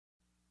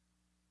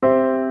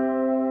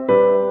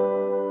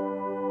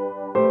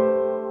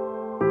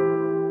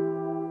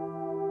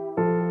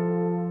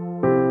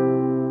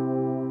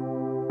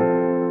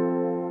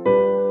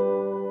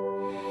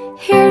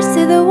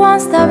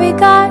ones that we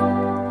got.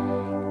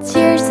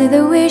 Cheers to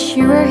the wish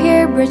you were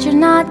here but you're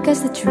not,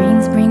 'cause the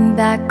drinks bring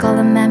back all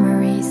the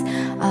memories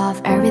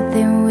of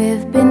everything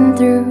we've been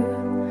through.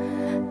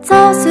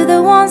 Toast to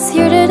the ones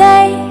here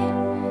today.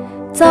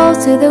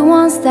 Toast to the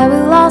ones that we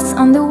lost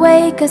on the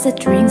way, 'cause the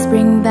drinks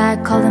bring back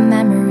all the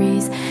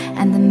memories,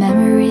 and the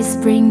memories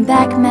bring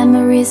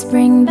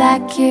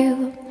back you.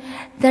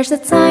 There's a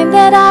time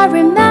that I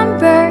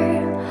remember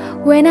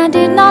when I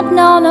did not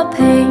know no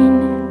pain,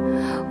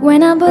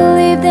 when I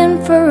believed in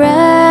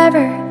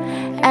forever,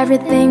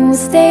 everything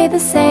would stay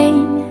the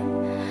same.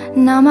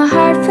 Now my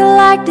heart feels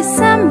like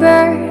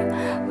December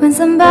when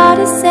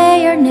somebody say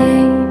your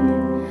name,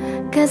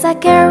 'cause I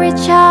can't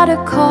reach out to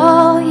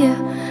call you,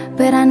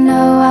 but I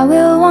know I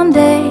will one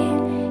day,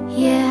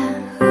 yeah.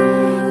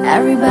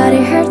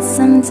 Everybody hurts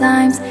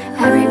sometimes,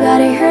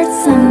 everybody hurts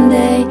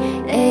someday,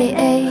 ay,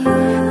 ay.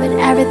 But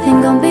everything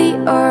gon' be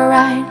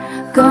alright.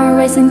 Gonna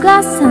raise a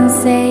glass and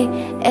say,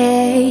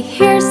 ay.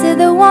 Here's to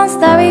the ones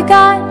that we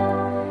got.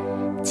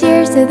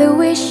 Cheers to the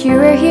wish you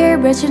were here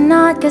but you're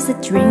not, 'cause the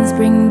drinks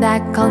bring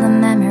back all the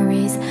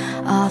memories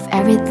of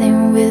everything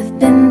we've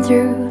been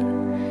through.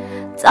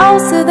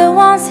 Toast to the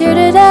ones here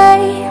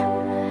today.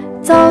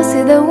 Toast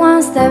to the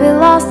ones that we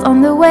lost on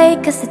the way,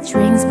 'cause the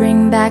drinks bring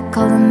back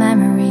all the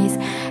memories,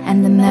 and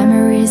the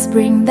memories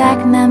bring back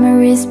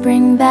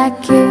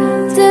you.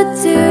 Do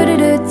do do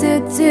do do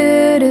do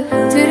do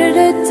do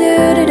do do do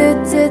do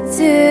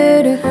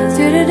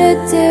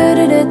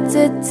do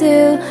do do.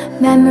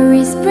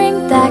 Memories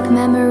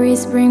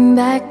bring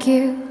back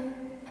you.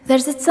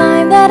 There's a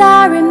time that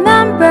I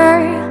remember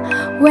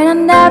when I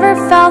never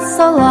felt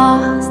so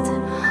lost,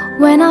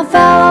 when I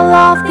felt all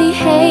of the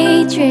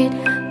hatred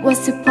was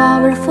too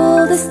powerful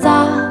to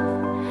stop.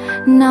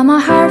 Now my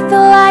heart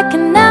feels like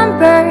an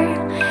ember,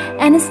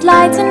 and it's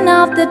lighting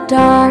up the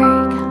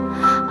dark.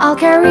 I'll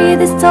carry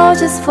these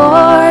torches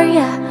for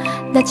ya,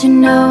 that you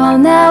know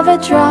I'll never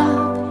drop,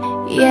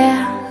 yeah.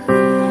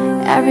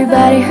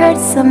 Everybody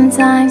hurts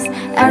sometimes,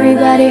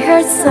 everybody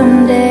hurts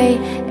someday,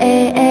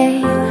 ay, ay.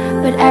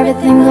 But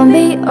everything gon'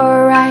 be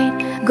alright.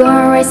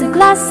 Gonna raise a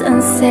glass and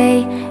say,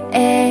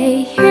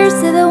 ay. Here's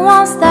to the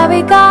ones that we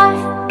got.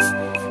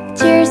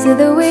 Cheers to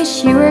the wish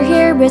you were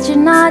here but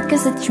you're not,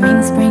 'cause the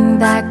drinks bring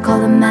back all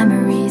the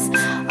memories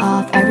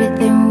of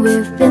everything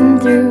we've been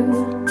through.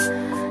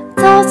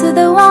 Toast to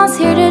the ones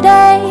here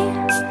today.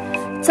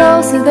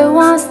 Toast to the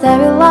ones that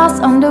we lost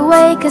on the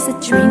way, 'cause the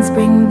drinks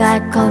bring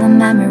back all the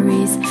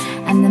memories,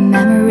 and the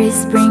memories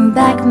bring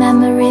back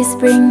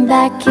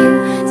you.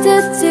 Do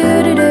do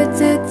do do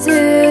do do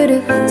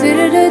do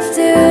do do do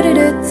do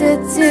do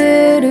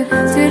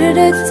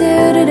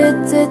do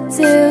do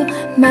do.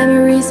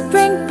 Memories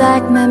bring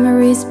back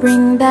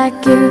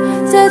you.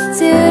 Do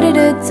do do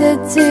do do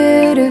do do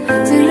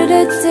do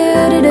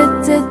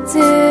do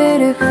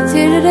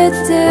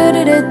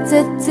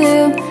do do.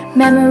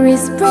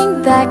 Memories bring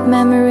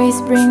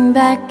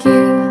back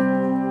you.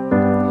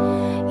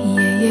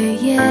 Yeah, yeah,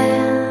 yeah.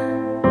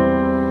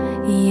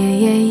 Yeah,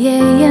 yeah,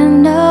 yeah, yeah,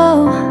 no.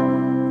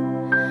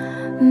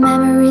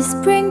 Memories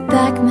bring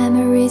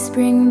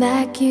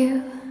back you.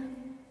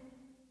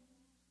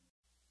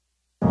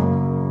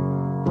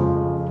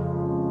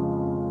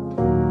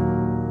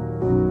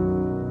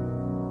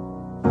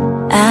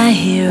 I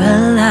hear a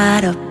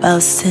lot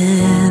about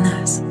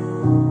sinners.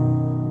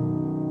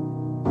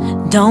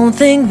 Don't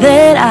think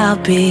that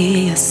I'll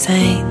be a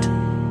saint.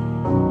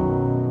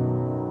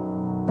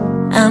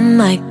 I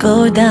might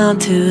go down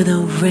to the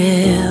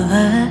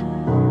river,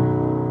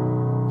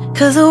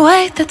 'cause the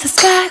way that the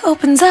sky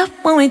opens up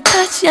when we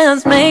touch, yeah,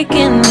 it's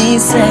making me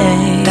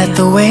say that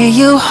the way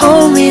you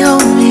hold me,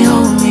 hold me,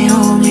 hold me,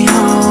 hold me,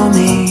 hold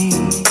me,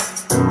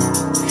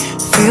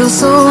 feels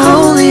so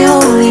holy,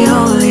 holy,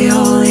 holy,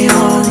 holy,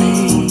 holy.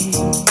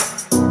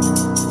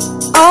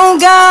 Oh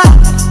God,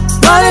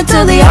 running to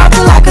the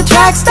altar like a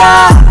track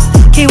star.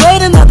 Can't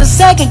wait another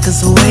second, 'cause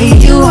the way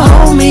you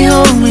hold me,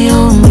 hold me,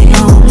 hold me,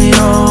 hold me,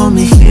 hold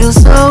me, feels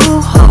so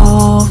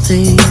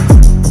holy.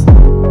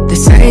 They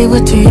say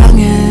we're too young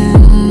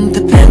and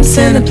the pimps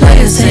and the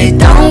players say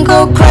don't go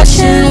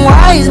crushing.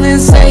 Wise men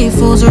say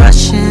fools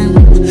rushing,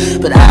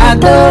 but I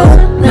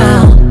don't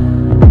know.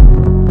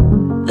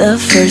 the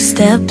first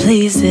step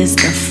pleases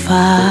the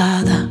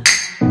Father.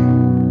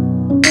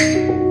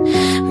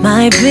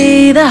 Might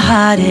be the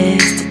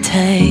hardest to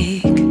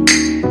take.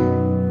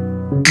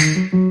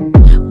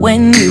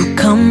 When you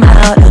come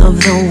out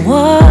of the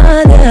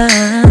water,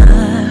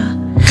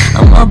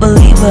 I'm a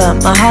believer,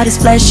 my heart is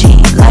fleshy.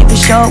 Life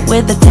is short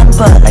with a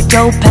temper like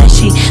Joe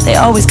Pesci. They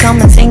always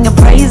come and sing your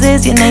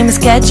praises, your name is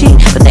sketchy,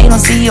 but they don't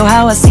see you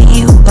how I see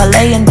you.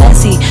 Palais and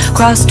Desi,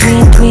 cross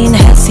tween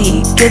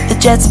Hesse. Get the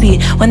jet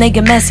speed, when they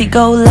get messy,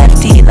 go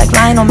lefty like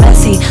Lionel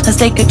Messi. Let's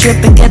take a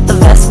trip and get the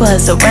Vespa,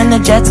 so rent a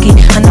jet ski.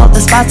 I know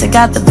the spots that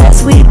got the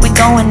best weed, we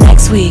going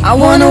next week. I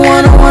wanna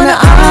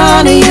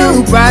honor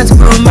you,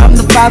 bridegroom, I'm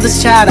the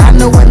father's child. I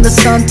know when the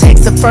son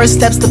takes the first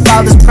steps, the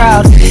father's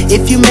proud.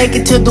 If you make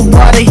it to the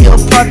water,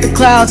 he'll part the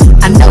clouds.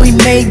 I know he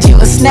made you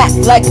a snack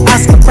like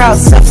Oscar Proud.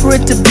 Suffer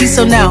it to be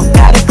so now,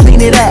 gotta clean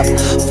clean it up.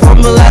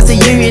 Formalize the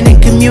union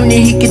and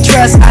communion he can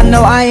trust. I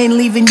know I ain't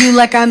leaving you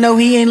like I know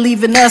he ain't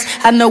leaving us.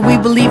 I know we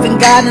believe in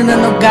God and I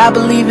know God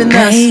believe in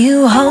us. May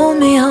you hold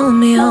me, hold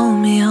me, hold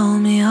me,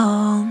 hold me,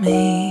 hold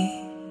me.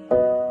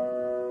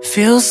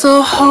 Feel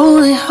so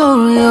holy,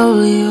 holy,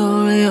 holy,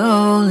 holy,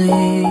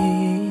 holy.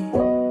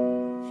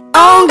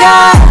 Oh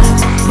God,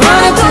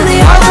 running through the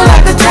altar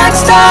like a track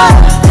star.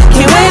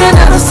 Can't wait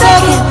another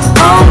second.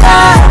 Oh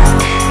God,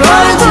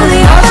 running through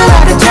the altar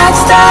like a track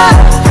star.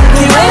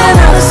 Can't wait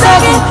another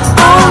second.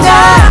 Oh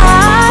God,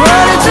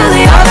 running through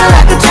the altar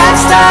like a track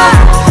star.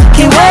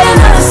 Can't wait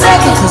another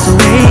second. 'Cause the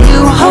way you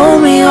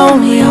hold me, hold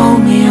me, hold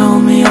me,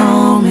 hold me,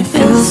 hold me,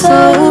 feels so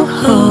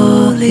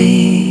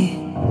holy.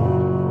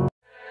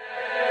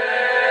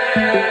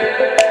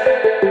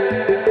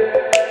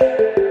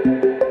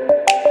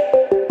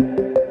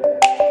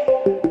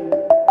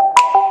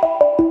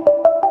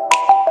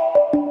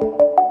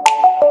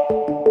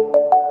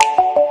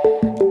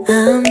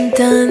 I'm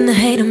done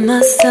hating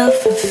myself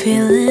for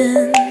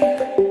feeling.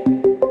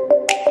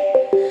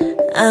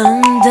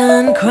 I'm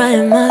done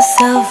crying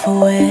myself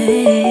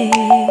away.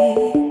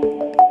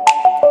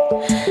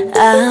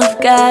 I've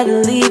gotta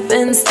leave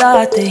and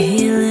start the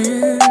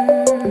healing.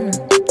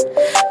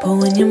 But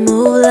when you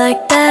move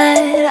like that,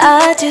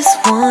 I just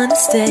wanna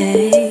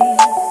stay.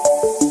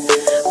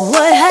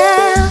 What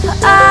have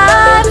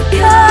I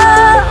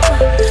become?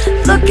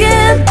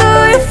 Looking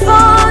through your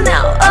phone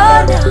now, oh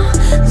no.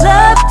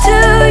 Love to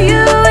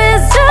you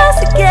is just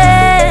a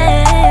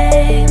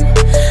game.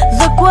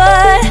 Look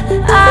what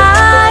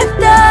I've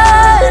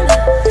done,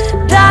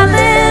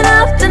 dialing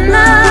up the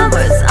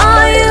numbers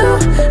on you.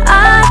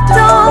 I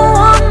don't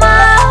want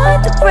my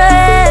heart to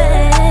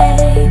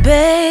break.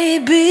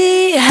 Baby,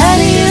 how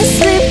do you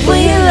sleep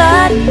when you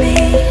lie to me?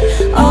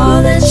 All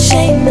that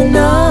shame and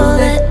all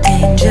that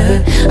danger.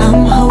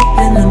 I'm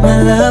hoping that my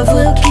love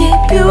will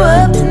keep you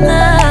up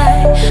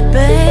tonight.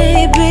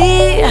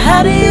 Baby,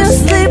 how do you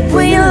sleep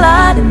when you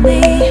lie to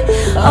me?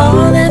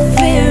 All that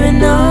fear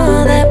and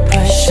all that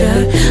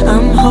pressure.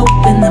 I'm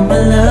hoping that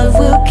my love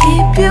will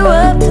keep you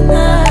up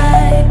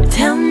tonight.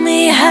 Tell me,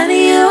 how do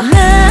you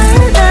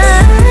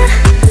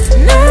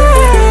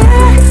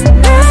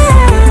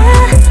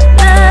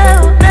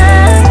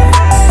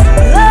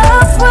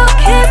love will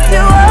keep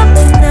you up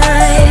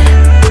tonight?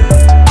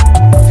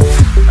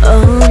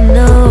 Oh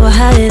no,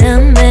 how did I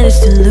manage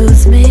to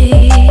lose me?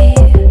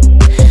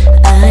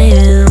 I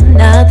am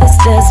not this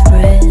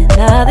desperate,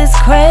 not this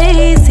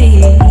crazy.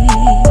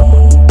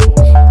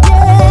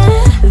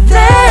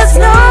 There's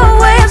no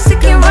way I'm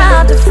sticking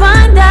around to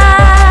find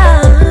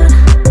out.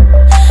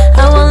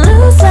 I won't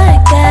lose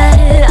like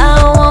that, I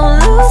won't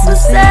lose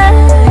myself.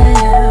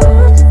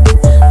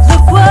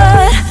 Look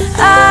what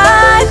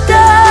I've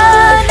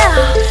done now,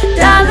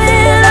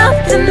 dialing up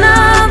the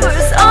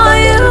numbers on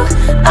you.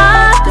 I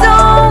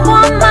don't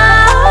want my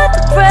heart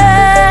to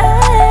break.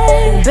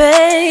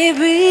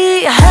 Baby,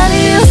 how do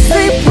you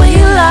sleep when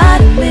you lie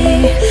to me?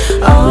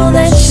 All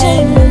that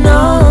shame and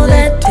all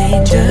that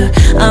danger.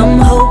 I'm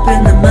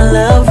hoping that my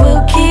love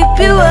will keep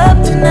you up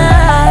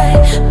tonight.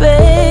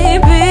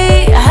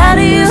 Baby, how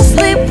do you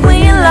sleep when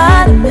you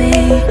lie to me?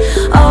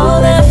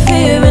 All that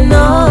fear and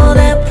all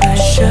that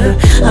pressure.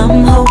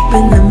 I'm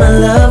hoping that my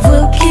love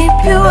will keep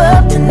you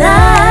up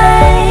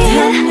tonight.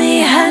 Tell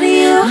me, how do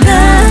you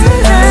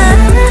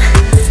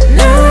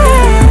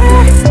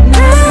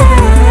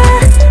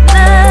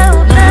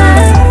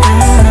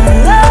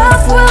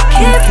love will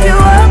keep you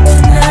up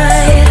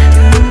tonight.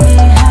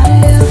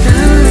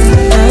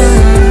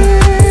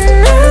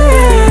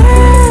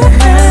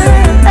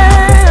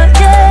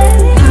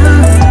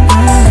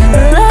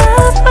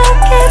 Love will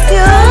keep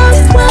you up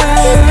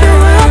tonight.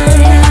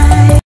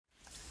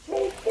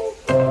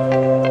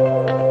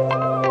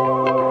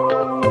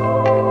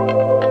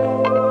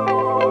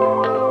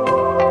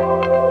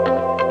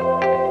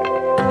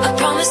 I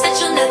promise that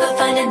you'll never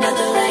find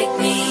another like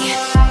me.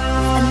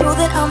 I know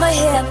that I'm a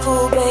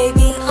handful,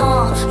 baby,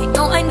 you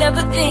know I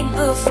never think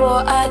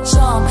before I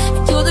jump.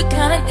 And you're the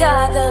kind of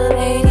guy the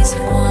ladies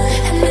want.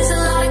 And there's a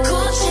lot of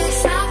cool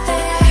chicks out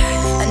there.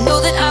 I know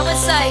that I was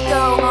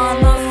psycho on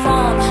the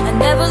phone. I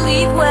never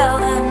leave well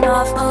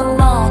enough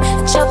alone.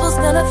 And trouble's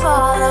gonna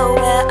follow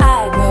where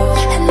I go.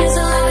 And there's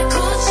a lot of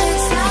cool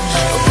chicks out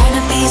there. But one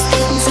of these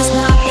things is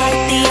not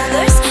like the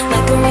others.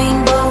 Like a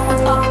rainbow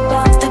with all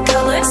of the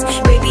colors.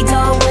 Baby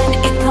doll, when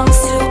it comes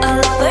to a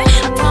lover,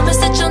 I promise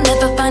that you'll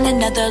never find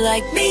another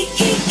like me.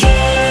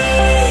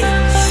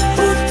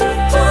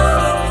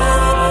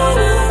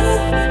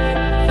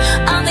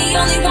 I'm the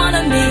only one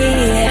of me.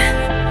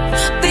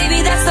 Baby,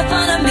 that's the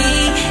fun of me.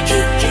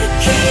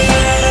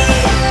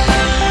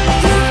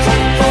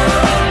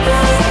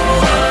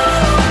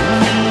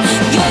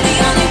 You're the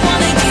only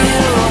one of you.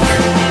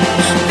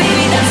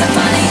 Baby, that's the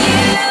fun of you.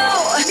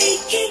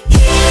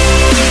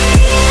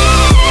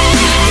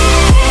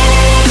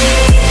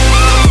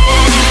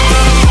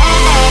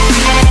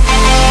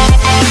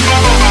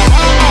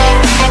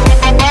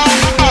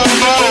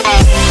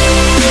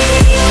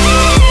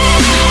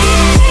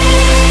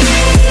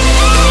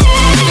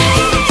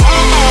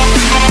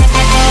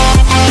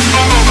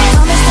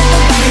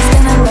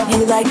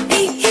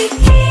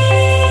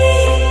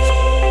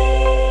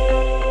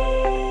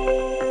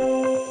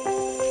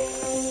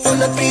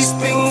 One of these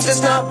things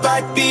is not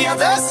like the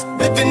others.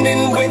 Living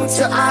in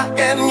winter, I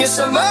am your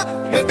summer.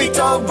 Maybe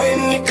tall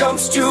when it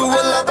comes to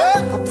a lover.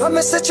 I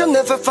promise that you'll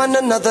never find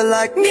another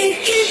like me.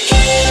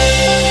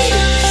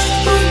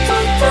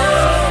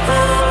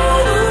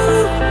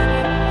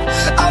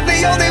 I'll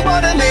be only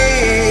one of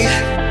me.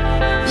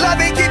 Let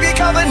me keep you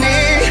company.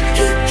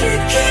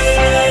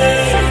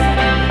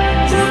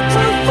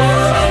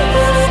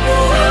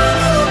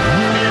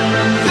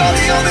 You're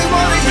the only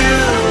one of you.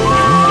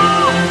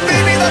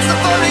 Baby, that's the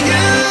fun of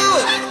you.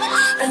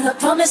 And I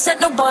promise that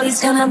nobody's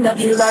gonna love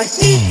you like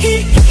me.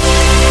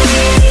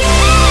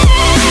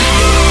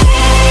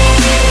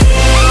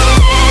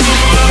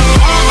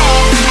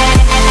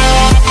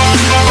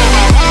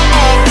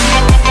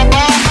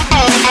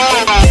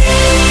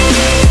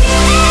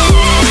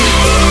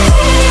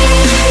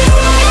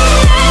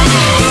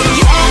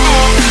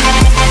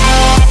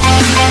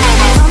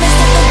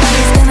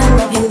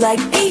 Like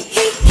me.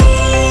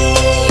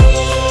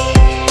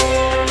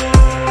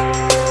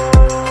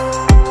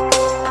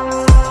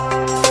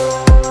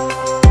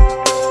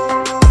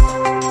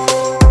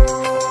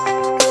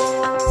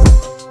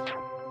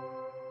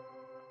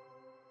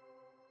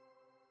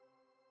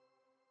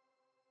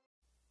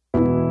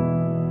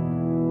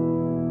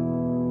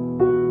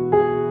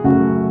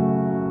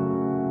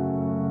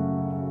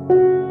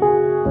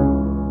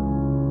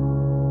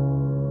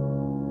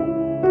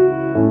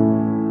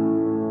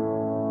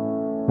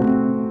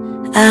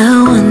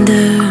 I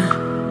wonder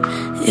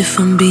if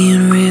I'm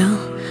being real.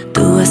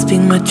 Do I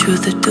speak my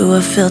truth or do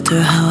I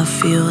filter how I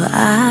feel?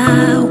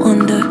 I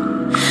wonder,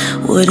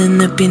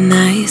 wouldn't it be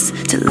nice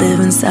to live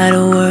inside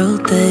a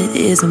world that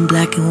isn't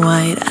black and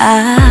white?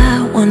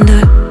 I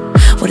wonder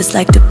what it's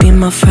like to be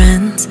my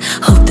friends.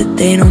 Hope that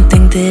they don't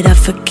think that I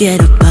forget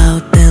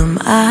about them.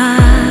 I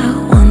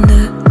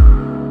wonder.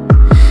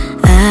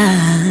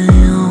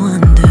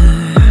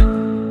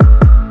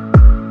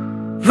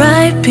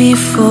 Right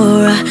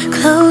before I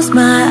close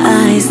my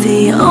eyes,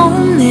 the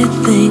only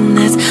thing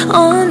that's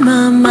on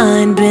my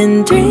mind,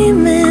 been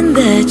dreaming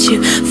that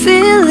you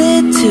feel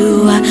it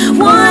too. I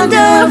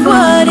wonder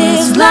what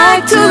it's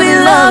like to be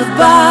loved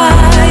by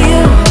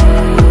you.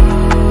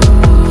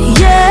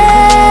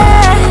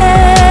 Yeah,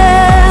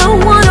 I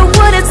wonder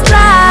what it's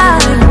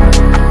like.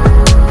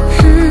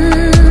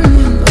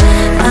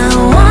 I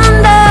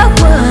wonder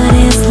what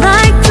it's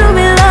like to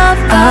be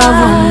loved by you. I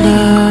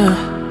wonder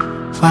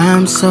why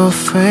I'm so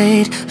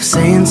afraid of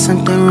saying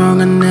something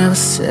wrong I never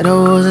said I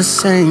was a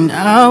saint.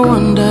 I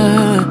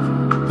wonder,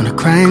 when I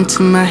cry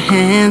into my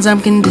hands,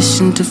 I'm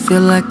conditioned to feel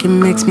like it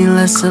makes me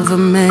less of a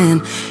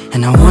man.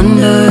 And I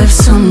wonder if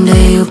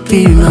someday you'll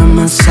be by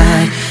my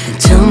side and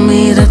tell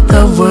me that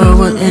the world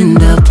will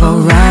end up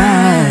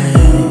alright.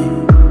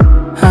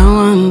 I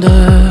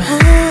wonder,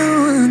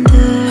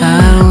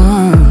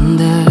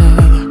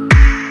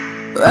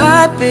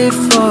 right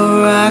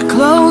before I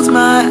close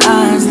my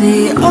eyes,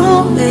 the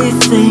only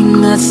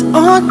thing that's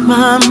on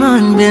my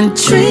mind, been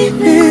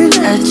dreaming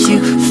that you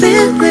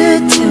feel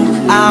it too.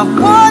 I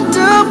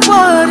wonder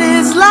what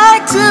it's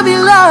like to be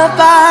loved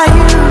by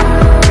you.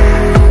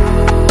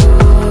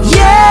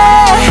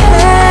 Yeah,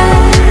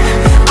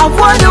 I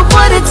wonder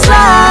what it's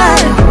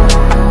like.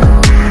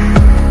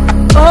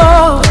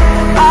 Oh,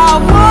 I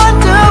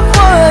wonder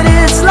what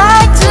it's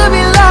like to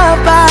be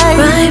loved by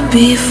you. Right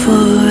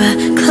before I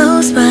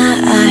close my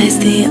eyes,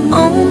 the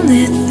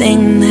only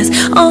thing that's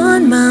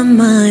on my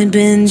mind,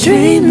 been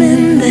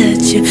dreaming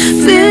that you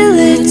feel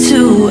it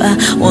too. I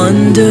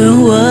wonder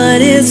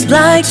what it's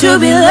like to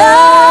be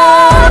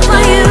loved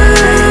by you.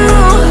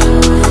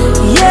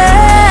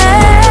 Yeah,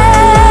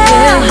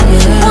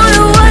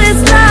 wonder what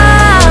it's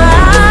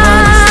like.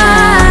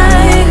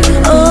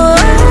 Oh,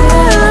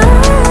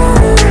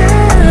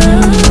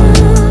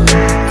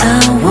 I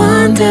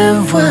wonder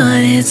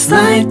what it's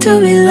like to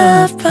be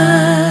loved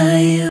by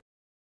you.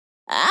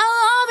 I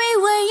love it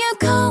when you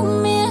call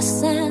me a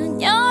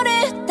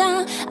señorita.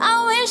 I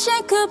wish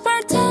I could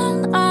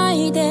pretend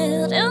I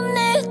didn't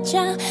need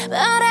ya,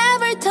 but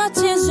every touch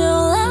is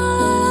your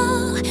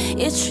love.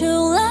 It's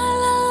true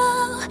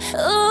love.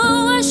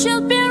 Ooh, I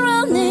should be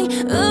running.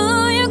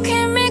 Ooh, you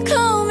keep me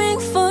coming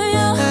for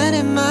you. And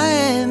in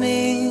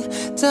Miami,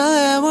 the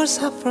air was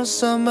hot from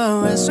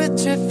summer and sweet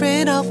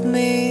dripping off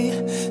me.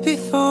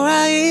 Before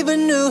I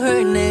even knew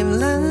her name,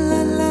 la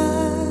la la.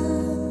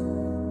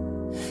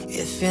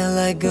 It felt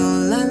like a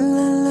la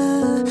la la,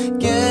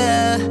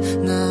 yeah,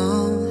 no.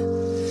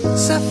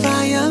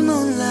 Sapphire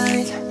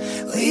moonlight,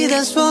 we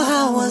danced for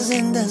hours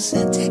in the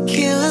sun,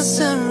 tequila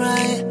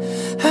sunrise.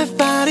 Her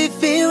body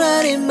feel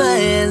right in my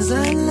hands,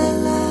 la la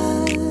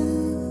la.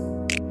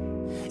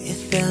 It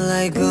felt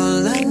like a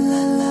la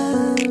la la,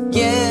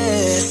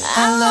 yeah.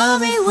 I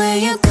love it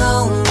when you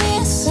call me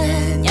a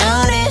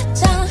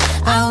señorita.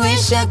 I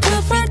wish I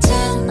could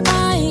pretend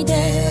I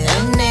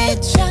didn't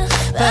need ya,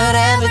 but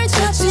every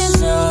touch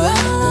is your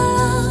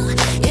love.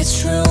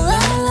 It's true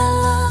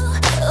love.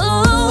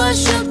 Ooh, I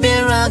should be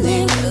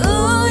running.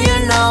 Ooh, you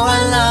know I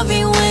love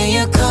it when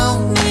you call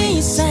me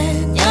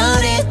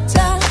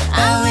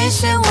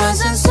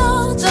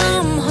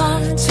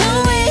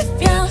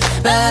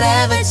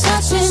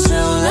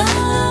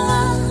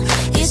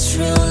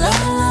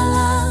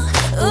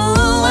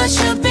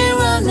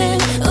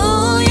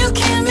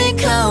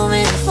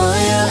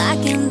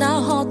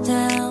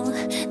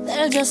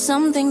just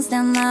some things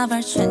that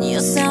never change. You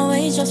say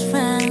we just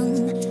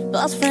friends,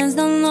 but friends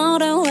don't know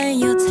the way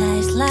you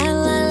taste. La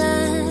la la.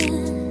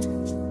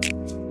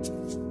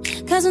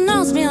 Cause I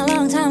know it's been a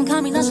long time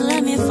coming, don't you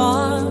let me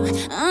fall.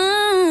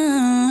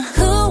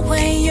 Who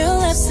way you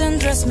listen,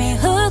 dress me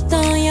hooked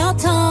on your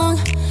tongue.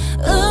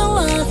 Ooh,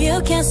 love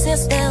you can't sit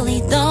still,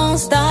 don't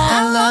stop.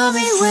 I love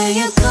it when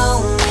you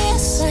call me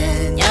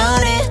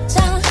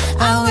señorita.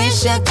 I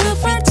wish I could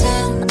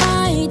pretend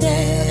I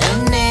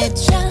didn't need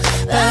ya,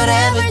 but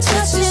every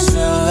touch is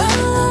true, la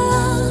la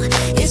la.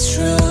 It's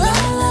true, la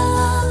la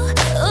la.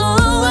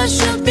 Ooh, I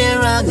should be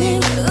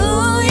running.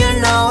 Ooh, you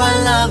know I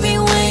love it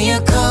when you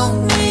call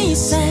me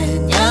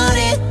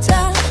señorita.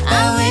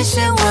 I wish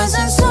it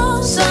wasn't so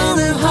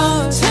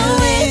hard to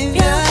leave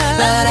ya,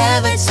 but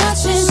every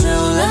touch is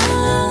true, la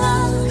la la.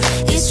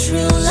 It's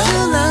true, la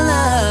la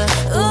la.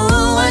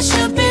 Ooh, I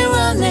should be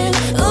running.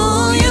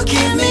 Ooh, you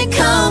keep me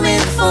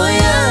coming for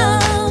ya.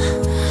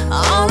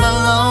 All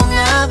along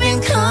I've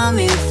been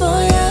coming for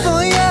ya,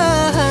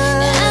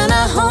 and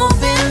I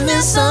hope it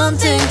means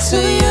something to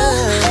you.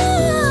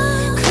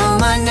 Call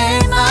my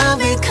name, I'll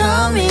be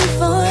coming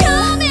for ya.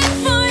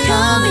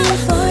 Coming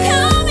for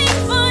ya.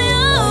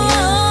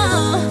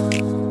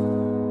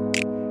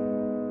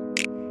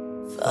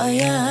 For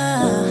ya.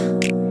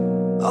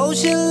 Oh,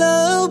 she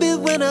love it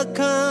when I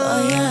come.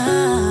 Oh yeah.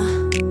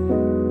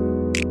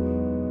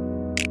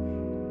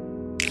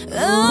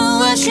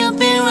 Ooh, I should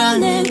be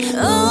running.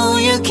 Ooh,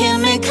 you keep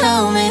me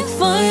coming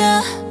for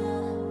ya.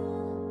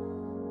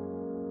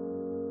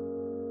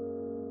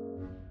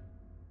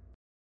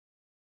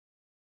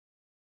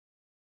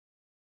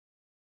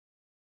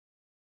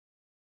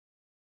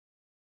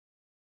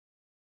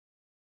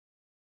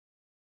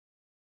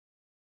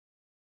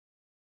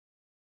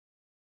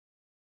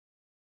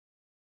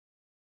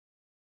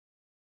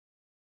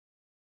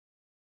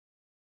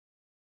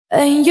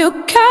 And you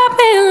got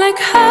me like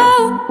how?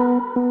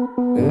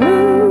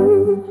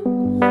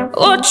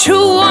 What you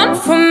want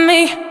from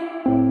me?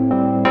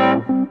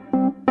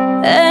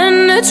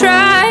 And I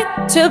tried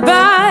to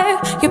buy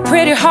your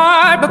pretty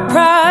heart, but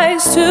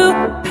price too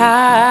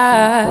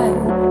high.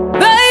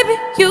 Baby,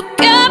 you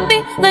got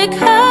me like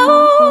how?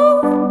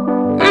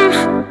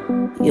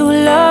 You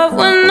love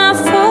when I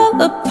fall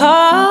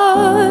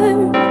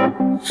apart,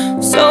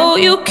 so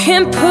you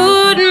can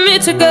put me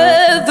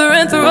together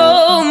and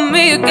throw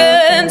me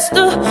against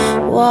the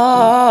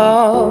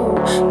wall.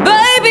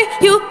 Baby,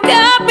 you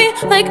got me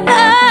like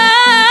ow.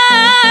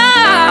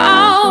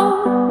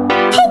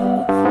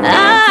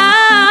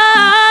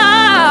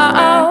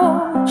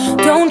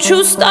 Don't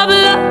you stop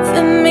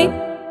loving me,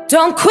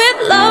 don't quit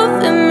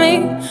loving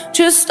me,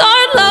 just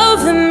start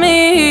loving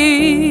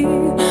me.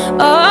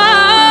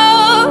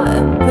 Oh,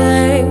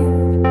 babe,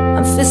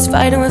 I'm fist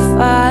fighting with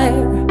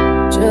fire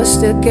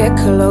just to get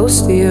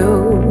close to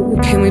you.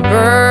 Can we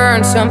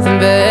burn something,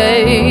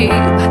 babe?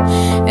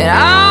 And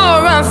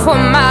I'll run for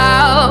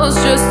miles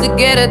just to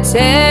get a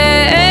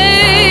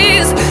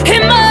taste.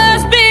 It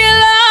must be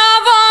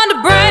love on the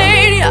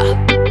brain, yeah,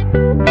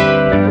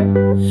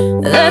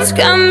 that's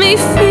got me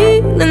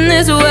feeling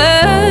this way.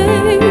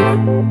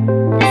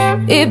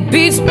 It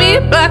beats me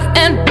black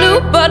and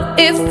blue, but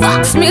it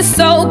fucks me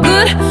so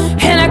good,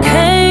 and I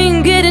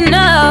can't get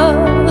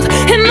enough.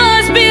 It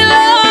must be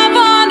love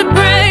on the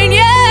brain,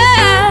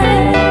 yeah,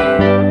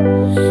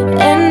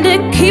 and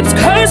it keeps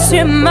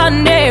cursing my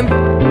name.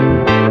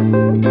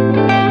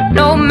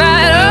 No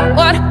matter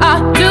what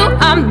I do,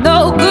 I'm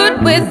no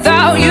good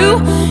without you,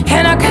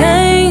 and I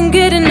can't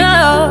get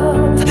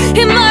enough.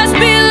 It must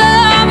be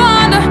love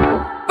on the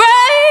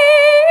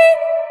brain.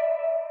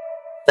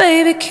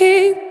 Baby,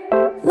 keep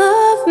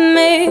love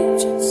me,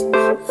 just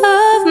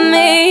love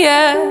me,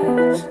 yeah,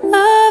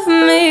 love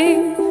me.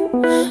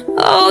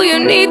 All you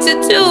need to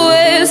do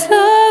is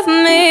love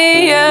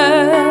me,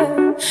 yeah.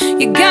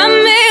 You got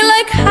me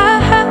like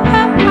how?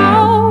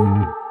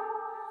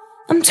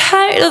 I'm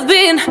tired of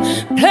being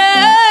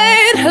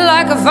played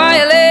like a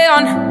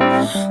violin.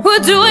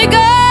 What do I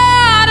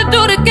gotta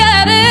do to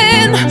get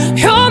in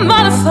your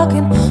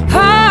motherfucking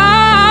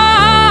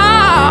heart,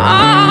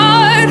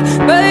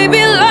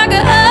 baby? Like a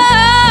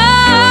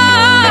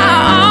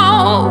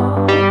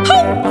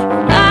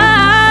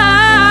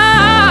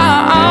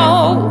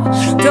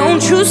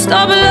don't you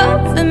stop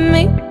loving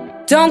me,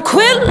 don't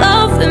quit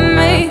loving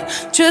me,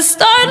 just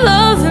start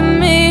loving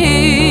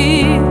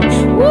me.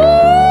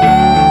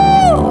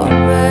 Woo,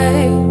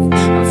 babe,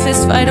 I'm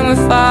fist fighting with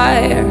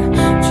fire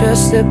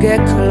just to get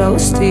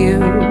close to you.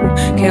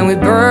 Can we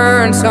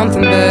burn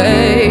something,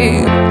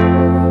 babe?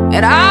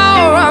 And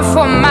I'll run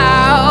for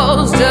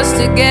miles just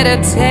to get a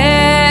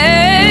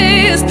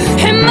taste.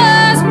 It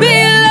must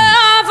be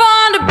love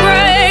on the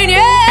brain,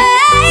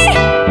 yeah,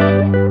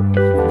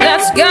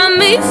 that's got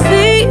me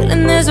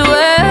feeling this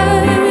way.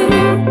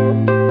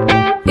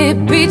 It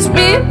beats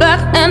me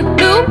black and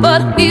blue,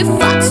 but it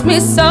fucks me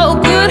so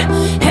good,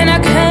 and I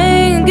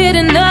can't get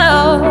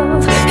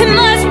enough. It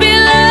must be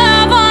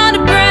love on the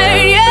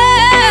brain, yeah,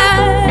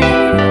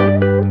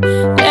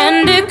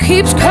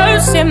 keeps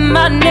cursing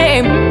my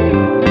name.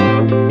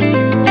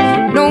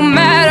 No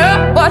matter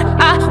what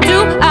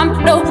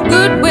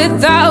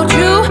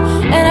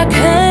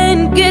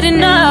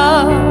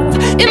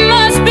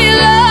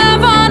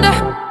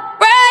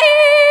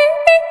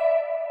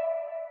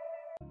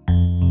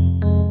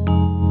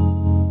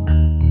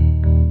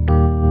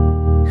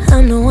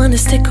wanna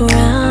stick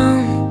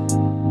around.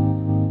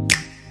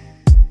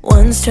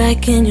 One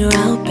strike and you're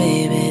out,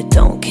 baby.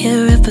 Don't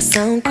care if I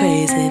sound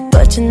crazy,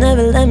 but you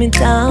never let me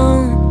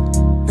down.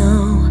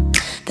 No,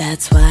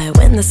 that's why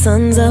when the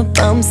sun's up,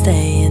 I'm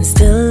staying.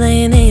 Still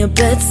laying in your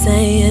bed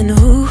saying,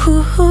 ooh,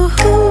 ooh, ooh,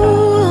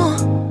 ooh.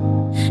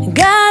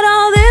 Got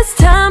all this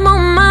time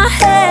on my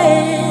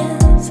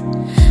hands,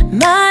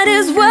 might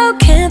as well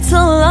cancel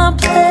our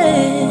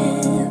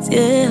plans.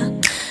 Yeah,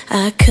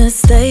 I could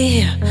stay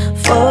here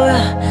for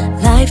a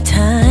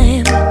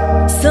lifetime.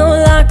 So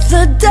lock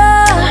the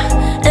door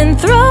and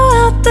throw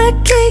out the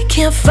key.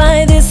 Can't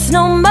fight this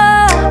no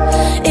more.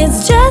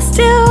 It's just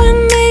you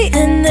and me,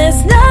 and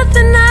there's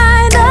nothing I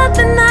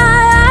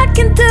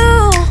can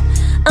do.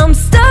 I'm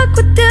stuck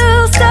with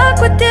you,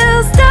 stuck with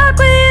you, stuck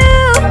with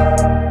you.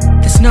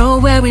 There's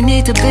nowhere we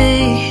need to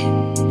be.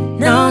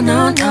 No,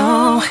 no,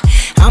 no.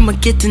 I'ma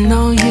get to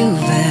know you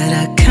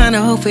better. Kinda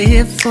hope we're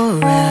here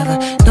forever.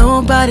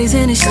 Nobody's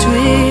in the streets.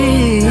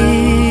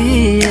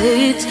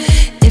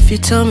 If you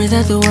told me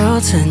that the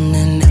world's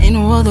ending, ain't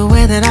no other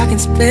way that I can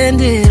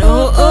spend it.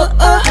 Oh, oh,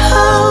 oh,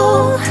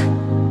 oh.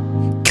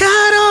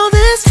 Got all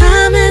this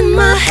time in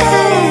my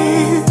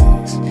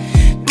hands,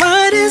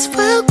 might as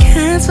well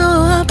cancel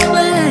our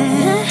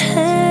plans.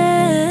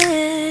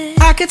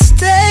 I could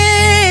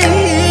stay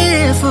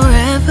here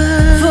forever,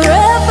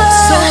 forever.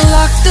 So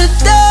lock the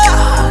door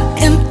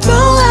and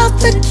throw out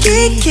the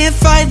key. Can't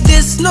fight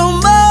this no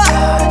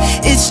more.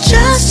 It's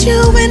just you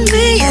and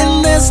me,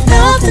 and there's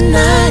nothing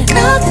I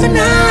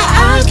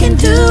can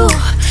do.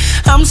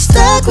 I'm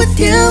stuck with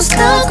you,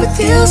 stuck with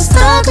you,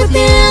 stuck with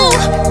you.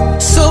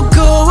 So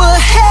go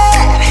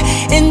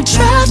ahead and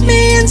drive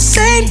me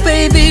insane,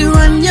 baby,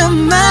 run your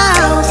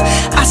mouth.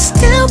 I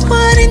still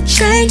wouldn't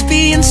change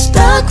being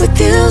stuck with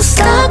you,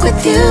 stuck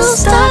with you,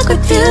 stuck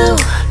with you.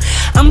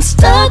 I'm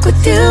stuck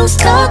with you,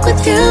 stuck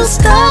with you,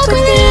 stuck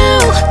with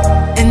you.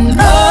 And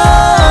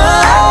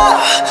oh,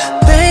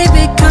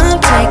 baby, come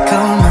take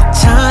all my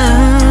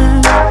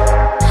time.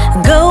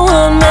 Go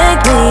on,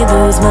 make me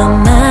lose my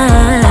mind.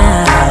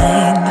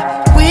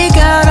 We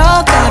got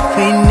all that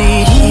we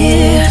need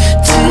here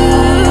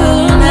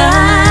tonight.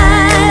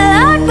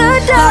 Lock the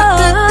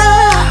door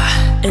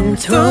and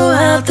throw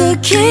out the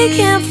key.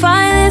 Can't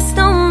fight this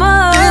no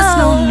more.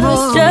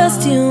 It's just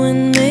you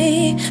and me.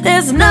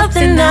 There's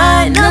nothing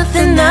I'd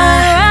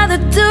rather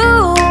do.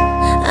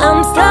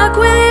 I'm stuck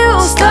with you,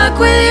 stuck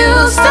with you,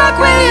 stuck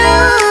with you.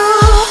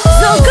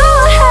 So go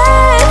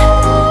ahead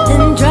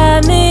and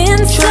drive me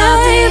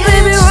insane,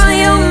 baby, run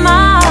your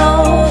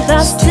mouth. I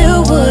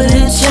still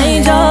wouldn't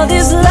change all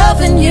this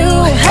loving you,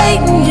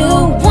 hating you,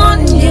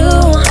 wanting you.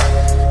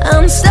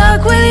 I'm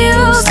stuck with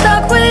you,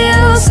 stuck with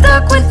you,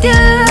 stuck with you.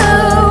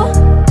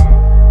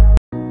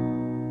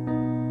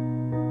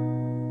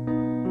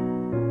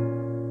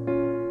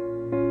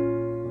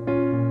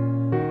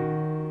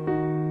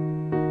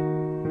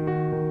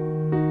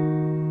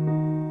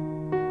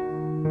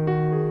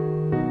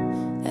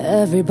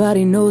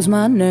 Everybody knows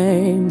my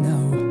name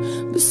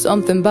now, but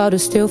something about it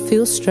still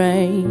feels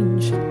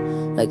strange.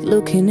 Like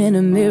looking in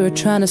a mirror,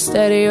 trying to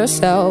steady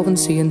yourself and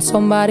seeing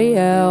somebody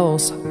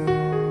else.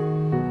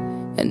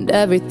 And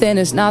everything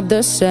is not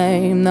the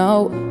same,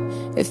 no.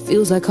 It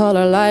feels like all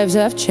our lives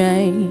have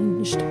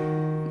changed.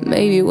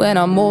 Maybe when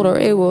I'm older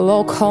it will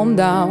all calm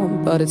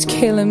down, but it's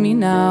killing me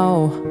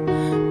now.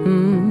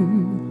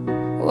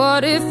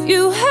 What if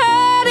you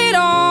had it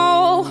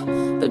all,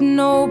 but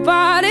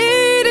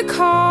nobody to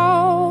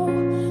call?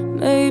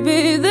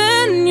 Maybe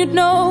then you'd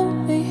know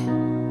me.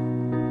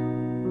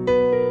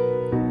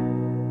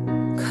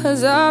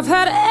 'Cause I've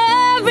had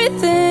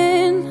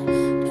everything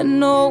and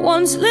no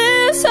one's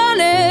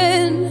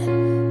listening.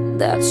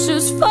 That's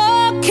just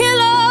fucking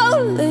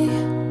lonely.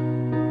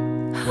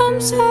 I'm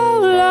so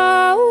lonely.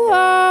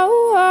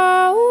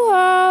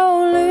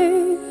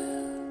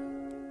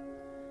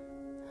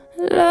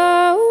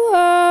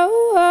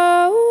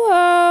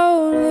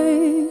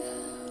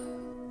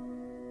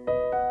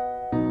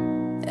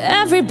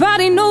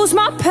 Everybody knows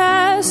my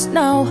past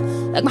now,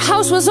 like my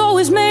house was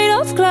always made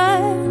of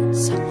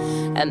glass.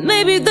 And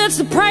maybe that's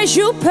the price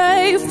you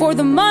pay for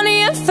the money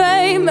and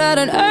fame at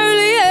an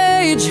early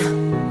age.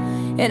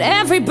 And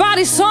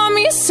everybody saw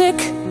me sick,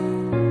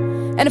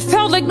 and it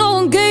felt like no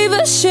one gave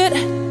a shit.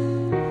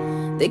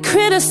 They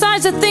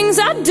criticized the things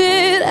I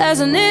did as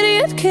an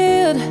idiot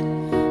kid.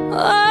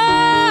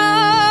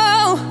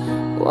 Oh,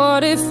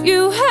 what if you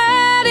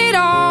had it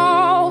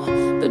all,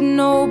 but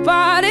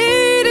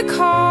nobody to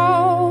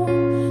call?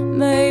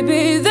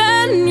 Maybe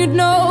then you'd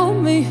know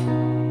me.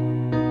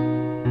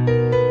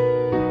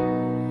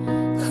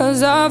 'Cause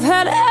I've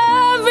had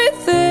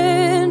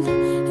everything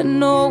and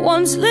no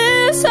one's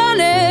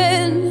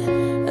listening.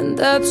 And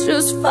that's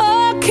just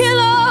fucking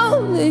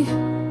lonely.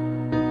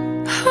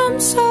 I'm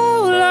so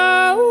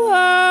lonely.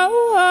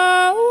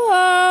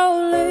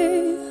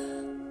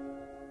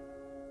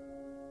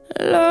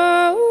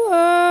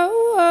 Lonely.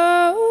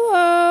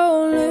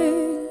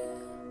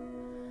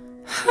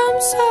 I'm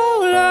so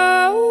lonely.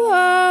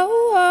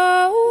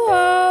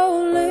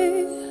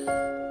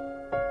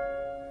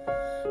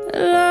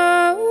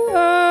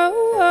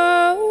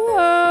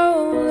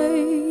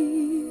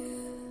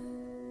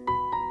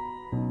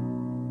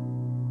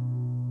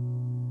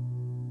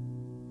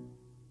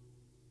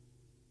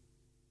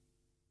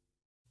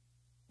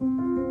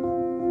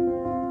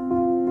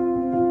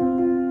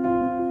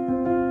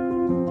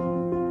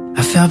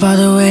 out by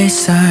the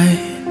wayside,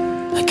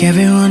 like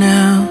everyone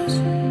else.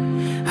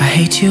 I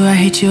hate you, I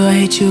hate you, I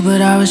hate you, but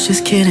I was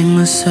just kidding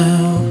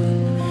myself.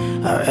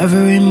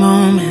 Every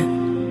moment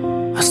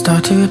I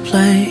start to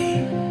replay,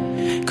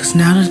 'cause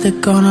now that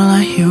they're gone, all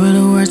I hear are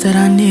the words that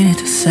I needed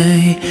to say.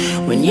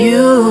 When you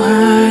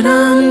hurt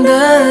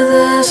under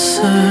the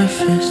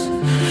surface,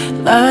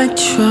 like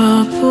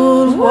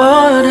troubled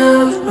water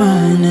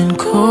running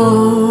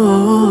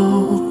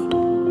cold.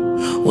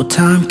 Well,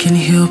 time can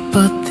heal,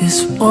 but this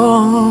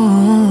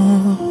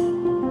won't.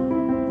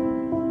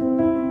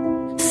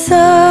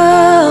 So,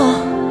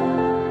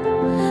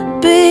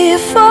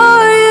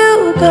 before you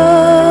go,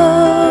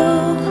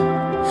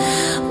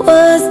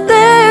 was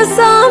there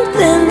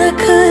something I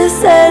could have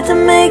said to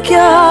make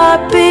your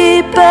heart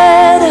beat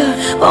better?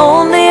 If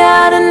only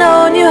I'd have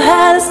known you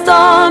had a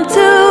storm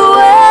to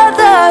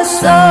weather.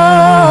 So,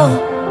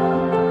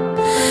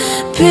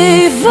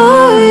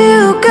 before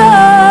you go,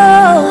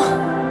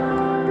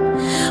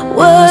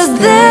 was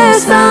there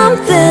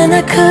something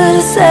I could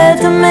have said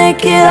to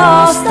make it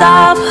all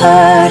stop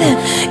hurting?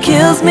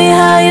 Kills me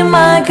how your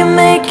mind can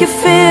make you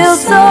feel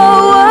so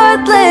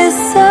worthless.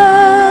 So,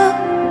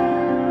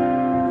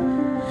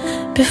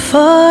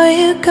 before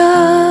you go,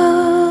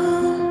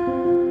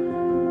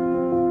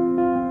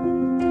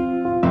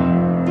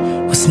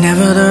 was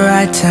never the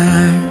right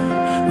time,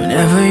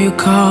 whenever you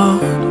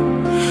called.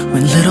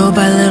 Went little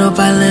by little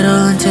by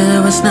little until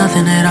there was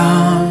nothing at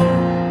all.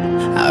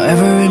 How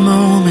every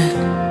moment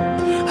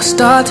I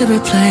start to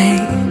replay,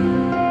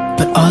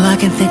 but all I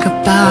can think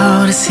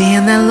about is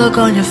seeing that look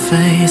on your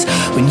face.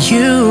 When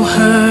you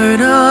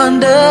hurt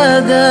under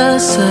the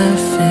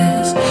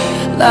surface,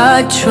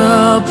 like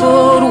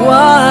troubled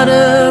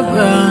water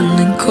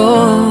running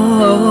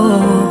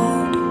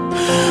cold.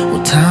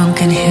 Well, time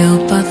can heal,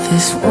 but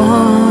this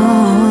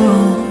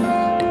won't.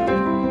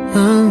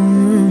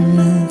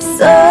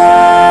 So,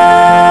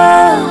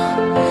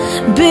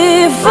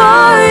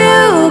 before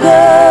you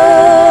go,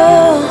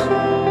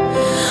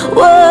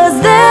 was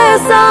there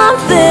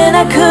something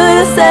I could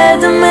have said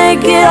to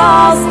make it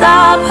all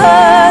stop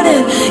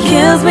hurting?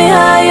 Kills me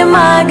how your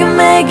mind can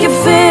make you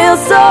feel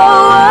so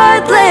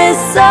worthless.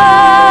 So,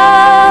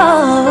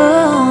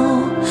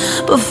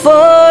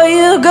 before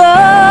you go,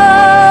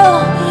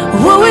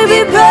 would we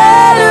be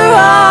better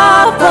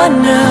off by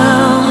now?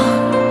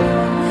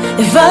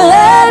 If I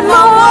let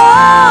my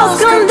walls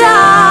come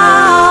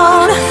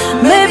down,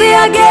 maybe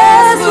I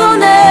guess we'll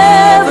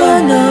never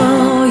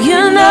know.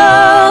 You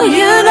know,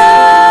 you know.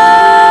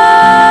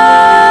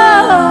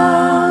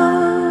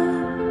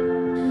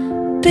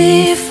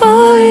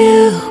 Before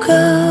you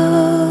go,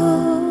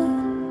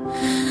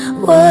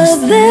 was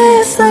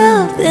there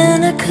something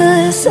I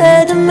could have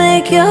said to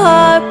make your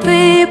heart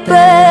beat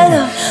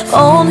better? If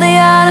only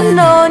I'd have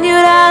known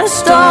you'd had a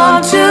storm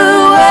to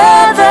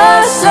weather.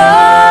 So,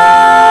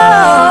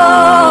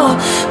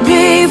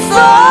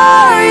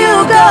 before you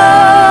go,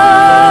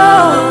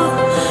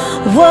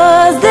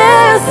 was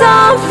there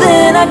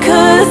something I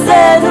could have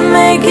said to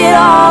make it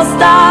all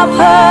stop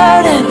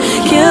hurting?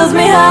 Kills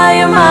me how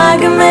your mind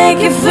can make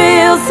you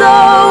feel so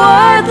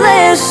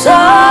worthless.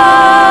 So,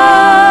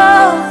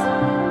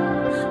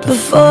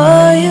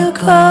 before you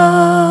go,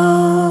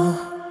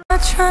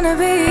 not trying to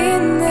be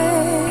in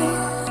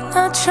there,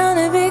 not trying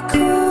to be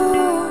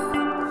cool,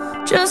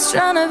 just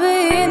trying to be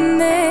in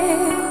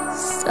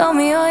this. Tell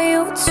me, are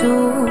you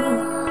too?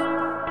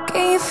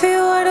 Can you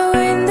feel where the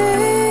wind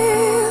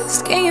is?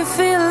 Can you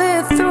feel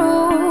it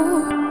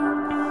through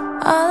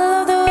all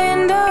of the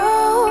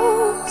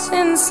windows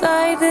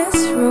inside this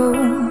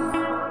room?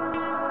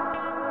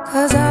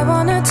 'Cause I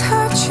wanna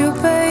touch you,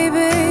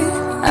 baby,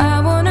 I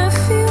wanna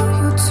feel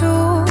you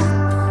too.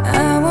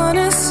 I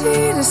wanna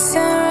see the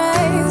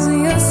sunrise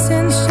and your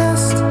sins,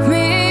 just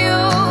me and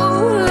you.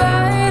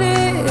 Light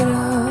it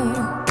up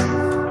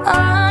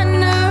on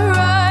the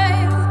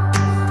right,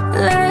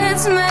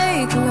 let's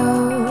make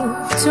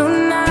love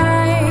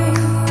tonight.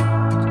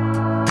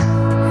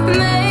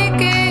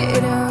 Make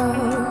it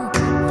up,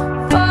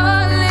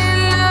 fall in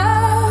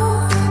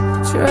love,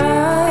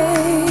 try.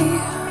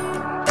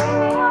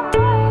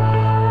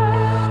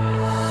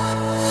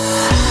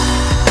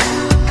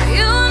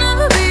 You'll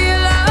never be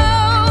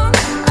alone.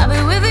 I'll be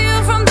with you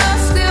from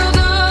dusk till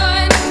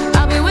dawn.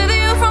 I'll be with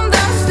you from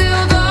dusk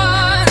till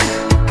dawn.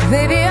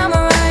 Baby, I'm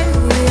right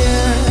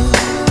here.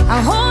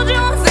 I'll hold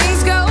you when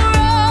things go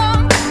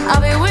wrong.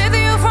 I'll be with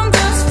you from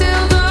dusk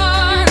till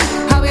dawn.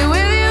 I'll be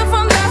with you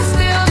from dusk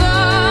till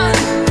dawn.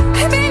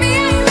 Hey, baby,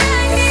 I'm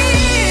right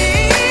here.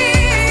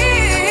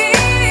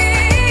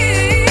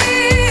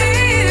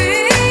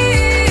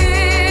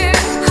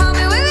 I'll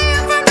be with you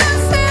from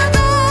dusk till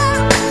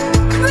dawn.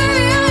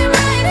 Baby, I'm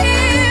right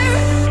here.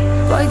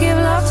 Boy, give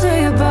love to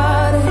your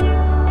body.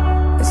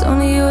 It's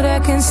only you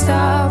that can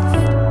stop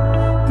it.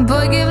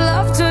 Boy, give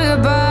love to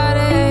your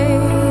body.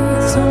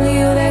 It's only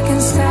you that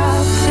can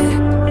stop it.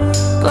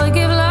 Boy,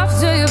 give love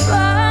to your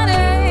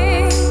body.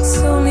 It's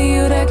only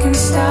you that can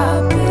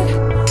stop it.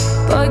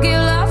 Boy,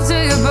 give love to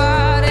your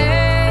body.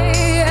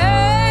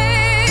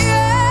 Hey,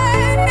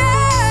 hey,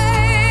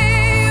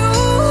 hey.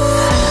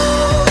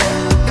 Ooh.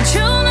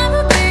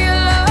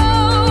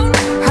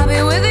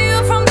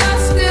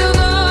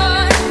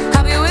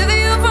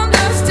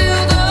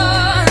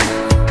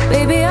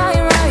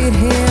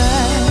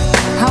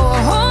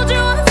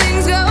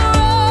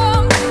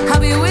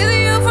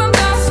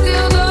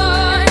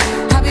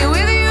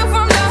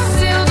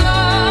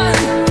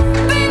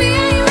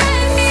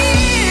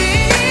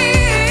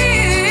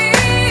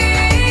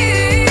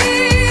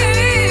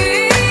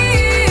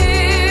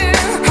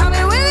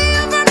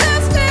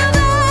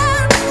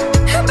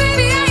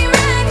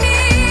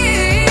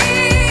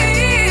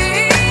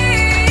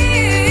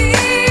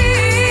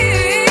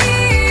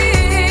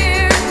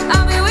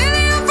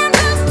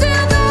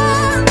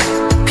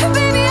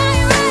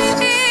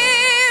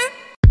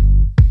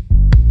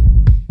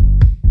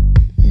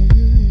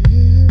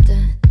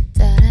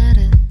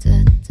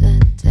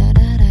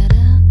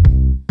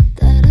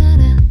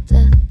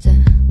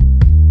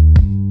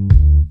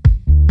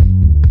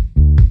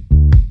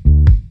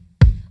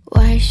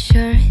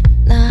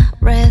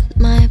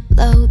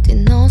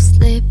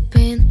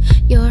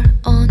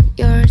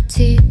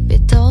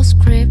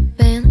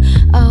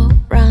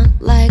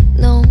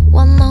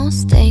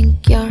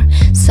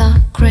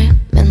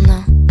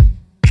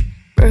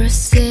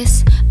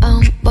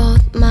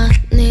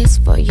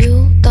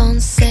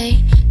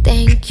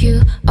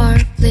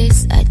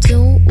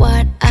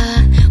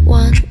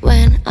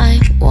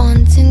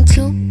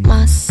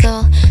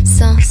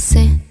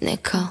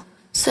 cynical.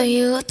 So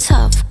you a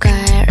tough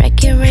guy,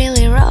 like you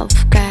really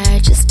rough guy.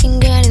 Just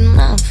can't get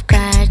enough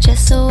guy,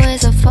 just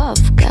always a fuck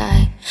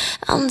guy.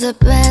 I'm the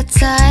bad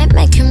type,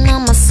 make your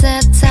mama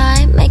sad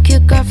type, make your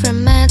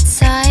girlfriend mad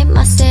type.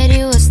 I said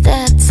you was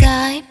that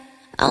type.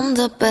 I'm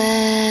the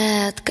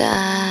bad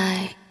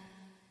guy.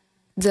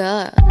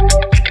 Duh.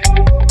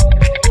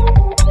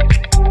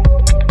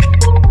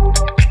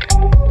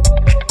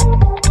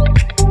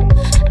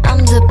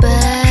 I'm the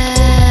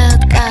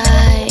bad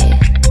guy.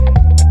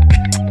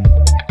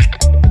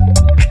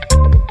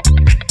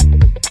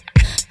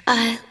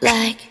 I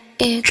like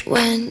it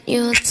when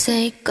you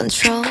take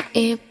control,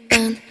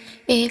 even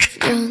if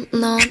you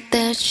know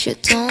that you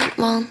don't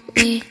want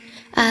me.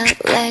 I'll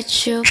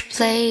let you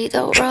play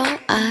the role,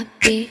 I'll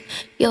be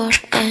your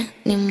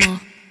animal.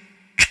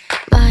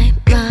 My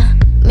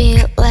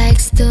mommy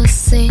likes to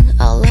sing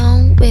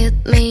along with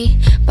me,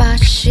 but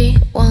she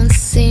won't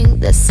sing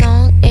the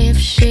song if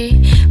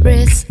she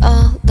reads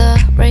all the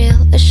real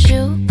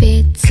issue.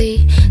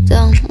 Pity,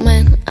 don't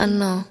man, I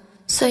know.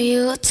 So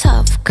you a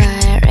tough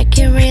guy, like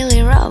you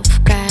really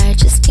rough guy.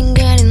 Just can't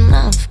get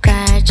enough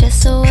guy,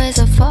 just always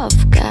a fuck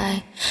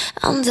guy.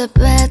 I'm the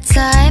bad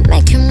type,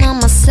 make your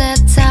mama sad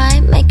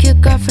type, make your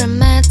girlfriend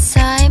mad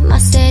type. I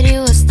said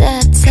you was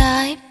that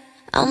type.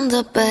 I'm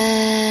the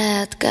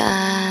bad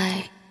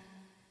guy.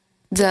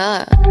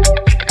 Duh.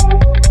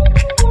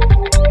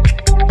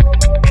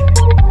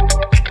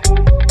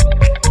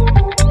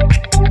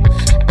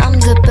 I'm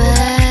the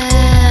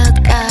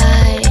bad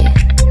guy.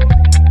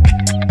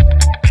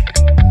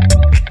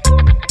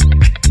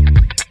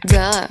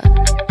 Duh.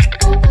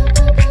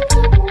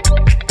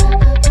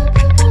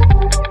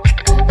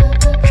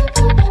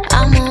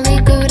 I'm only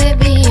good at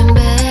being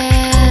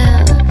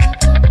bad.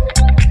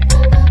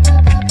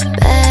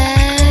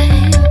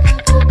 Bad.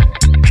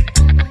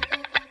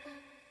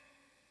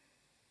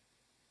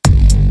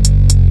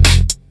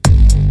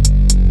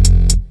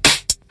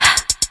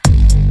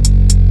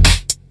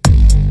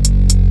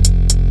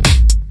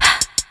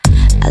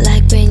 I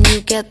like when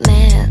you get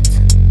mad.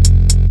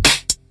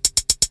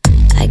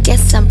 I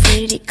guess I'm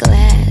pretty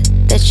glad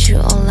that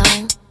you're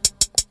alone.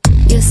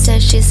 You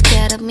said she's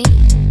scared of me.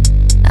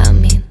 I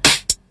mean,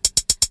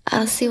 I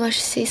don't see what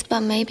she sees,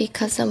 but maybe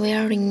 'cause I'm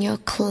wearing your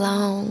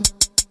cologne.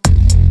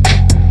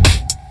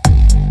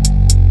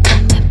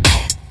 I'm a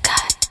bad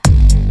guy.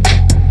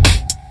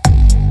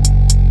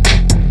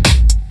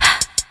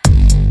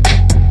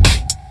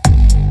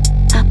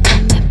 I'm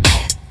a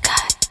bad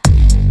guy.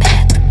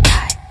 Bad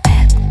guy,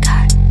 bad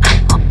guy. I'm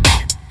a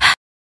bad.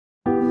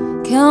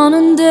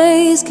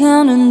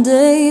 Counting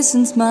days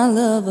since my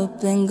love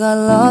up and got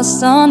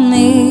lost on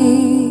me.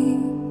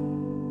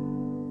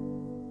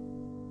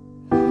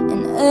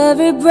 And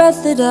every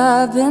breath that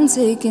I've been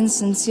taking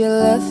since you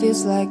left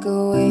feels like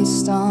a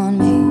waste on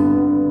me.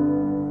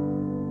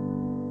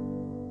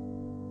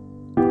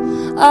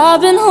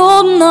 I've been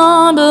holding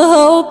on to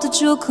hope that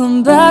you'll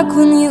come back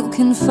when you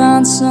can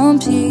find some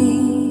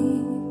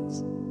peace.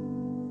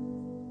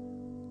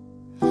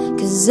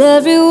 'Cause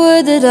every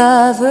word that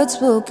I've heard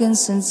spoken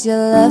since you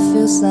left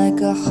feels like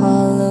a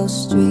hollow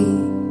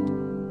street.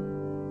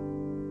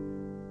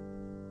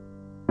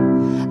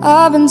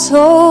 I've been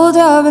told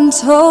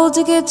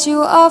to get you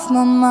off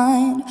my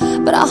mind,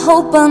 but I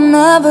hope I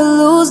never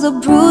lose the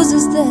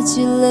bruises that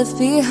you left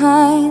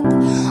behind.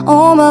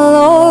 Oh my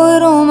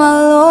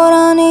Lord,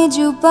 I need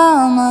you by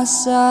my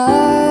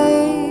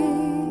side.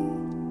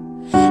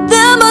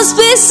 There must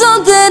be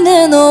something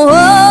in the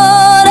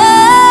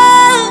water,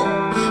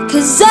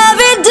 'cause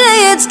every day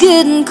it's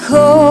getting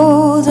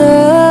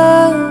colder.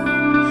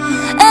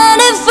 And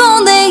if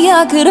only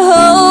I could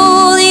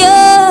hold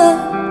you,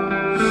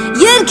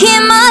 you'd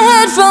keep my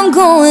head from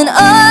going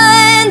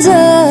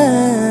under.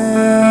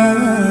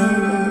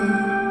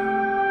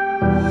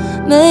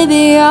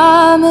 Maybe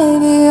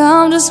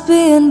I'm just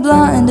being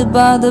blinded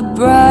by the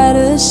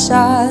brighter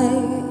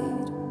side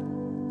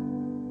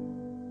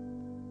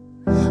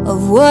of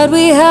what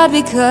we had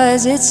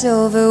because it's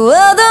over.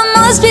 Well, there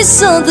must be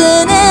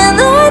something in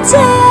the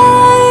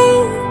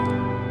tide.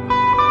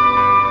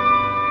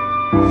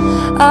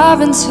 I've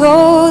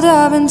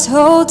been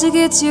told to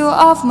get you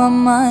off my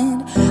mind,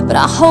 but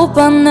I hope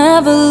I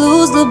never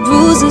lose the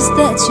bruises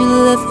that you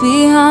left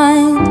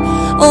behind.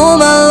 Oh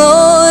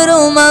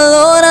my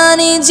Lord, I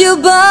need you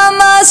by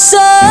my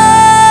side.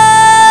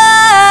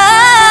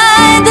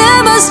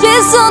 There must be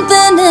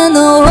something in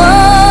the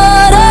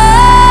water,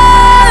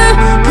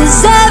 'cause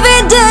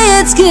every day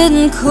it's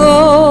getting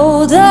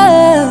colder.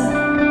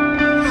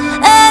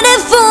 And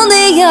if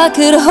only I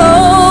could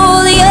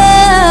hold you,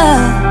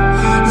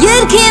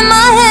 you'd keep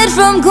my head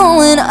from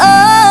going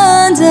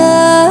under.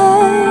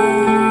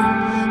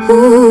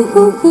 Ooh,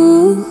 ooh,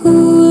 ooh, ooh.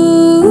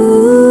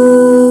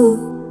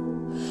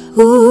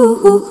 Ooh,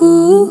 ooh,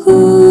 ooh,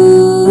 ooh.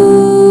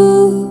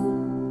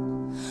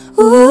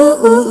 Ooh,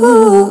 ooh,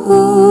 ooh,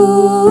 ooh.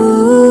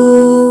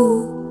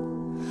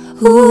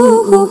 Ooh,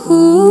 ooh,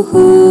 ooh,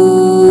 ooh.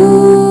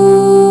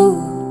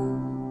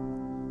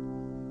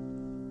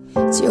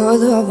 It's your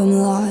love I'm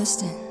lost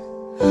in,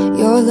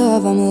 your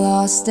love I'm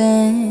lost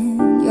in,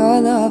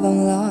 love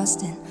I'm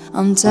lost in.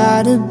 I'm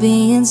tired of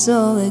being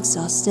so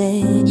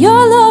exhausted.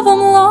 Your love I'm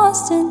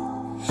lost in.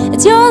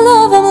 It's your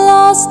love I'm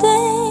lost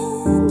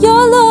in.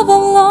 Your love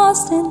I'm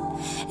lost in.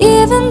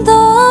 Even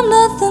though I'm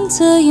nothing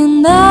to you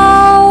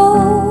now.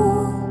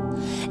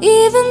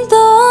 Even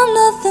though I'm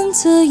nothing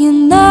to you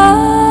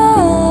now.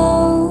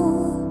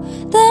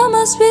 There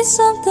must be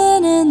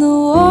something in the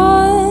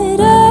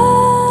water.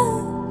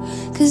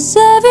 'Cause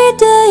every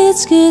day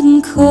it's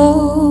getting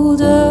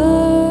colder.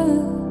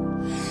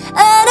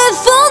 And if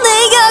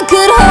only I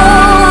could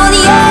hold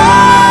you,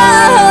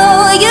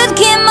 you'd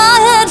keep my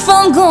head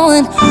from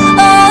going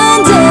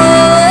under.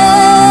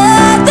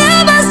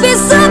 There must be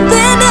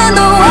something in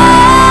the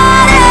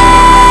water.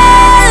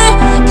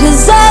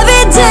 'Cause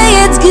every day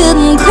it's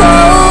getting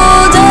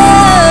colder.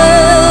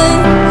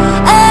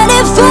 And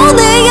if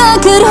only I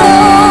could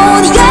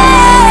hold you,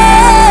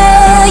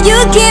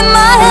 you'd keep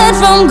my head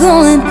from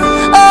going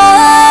under.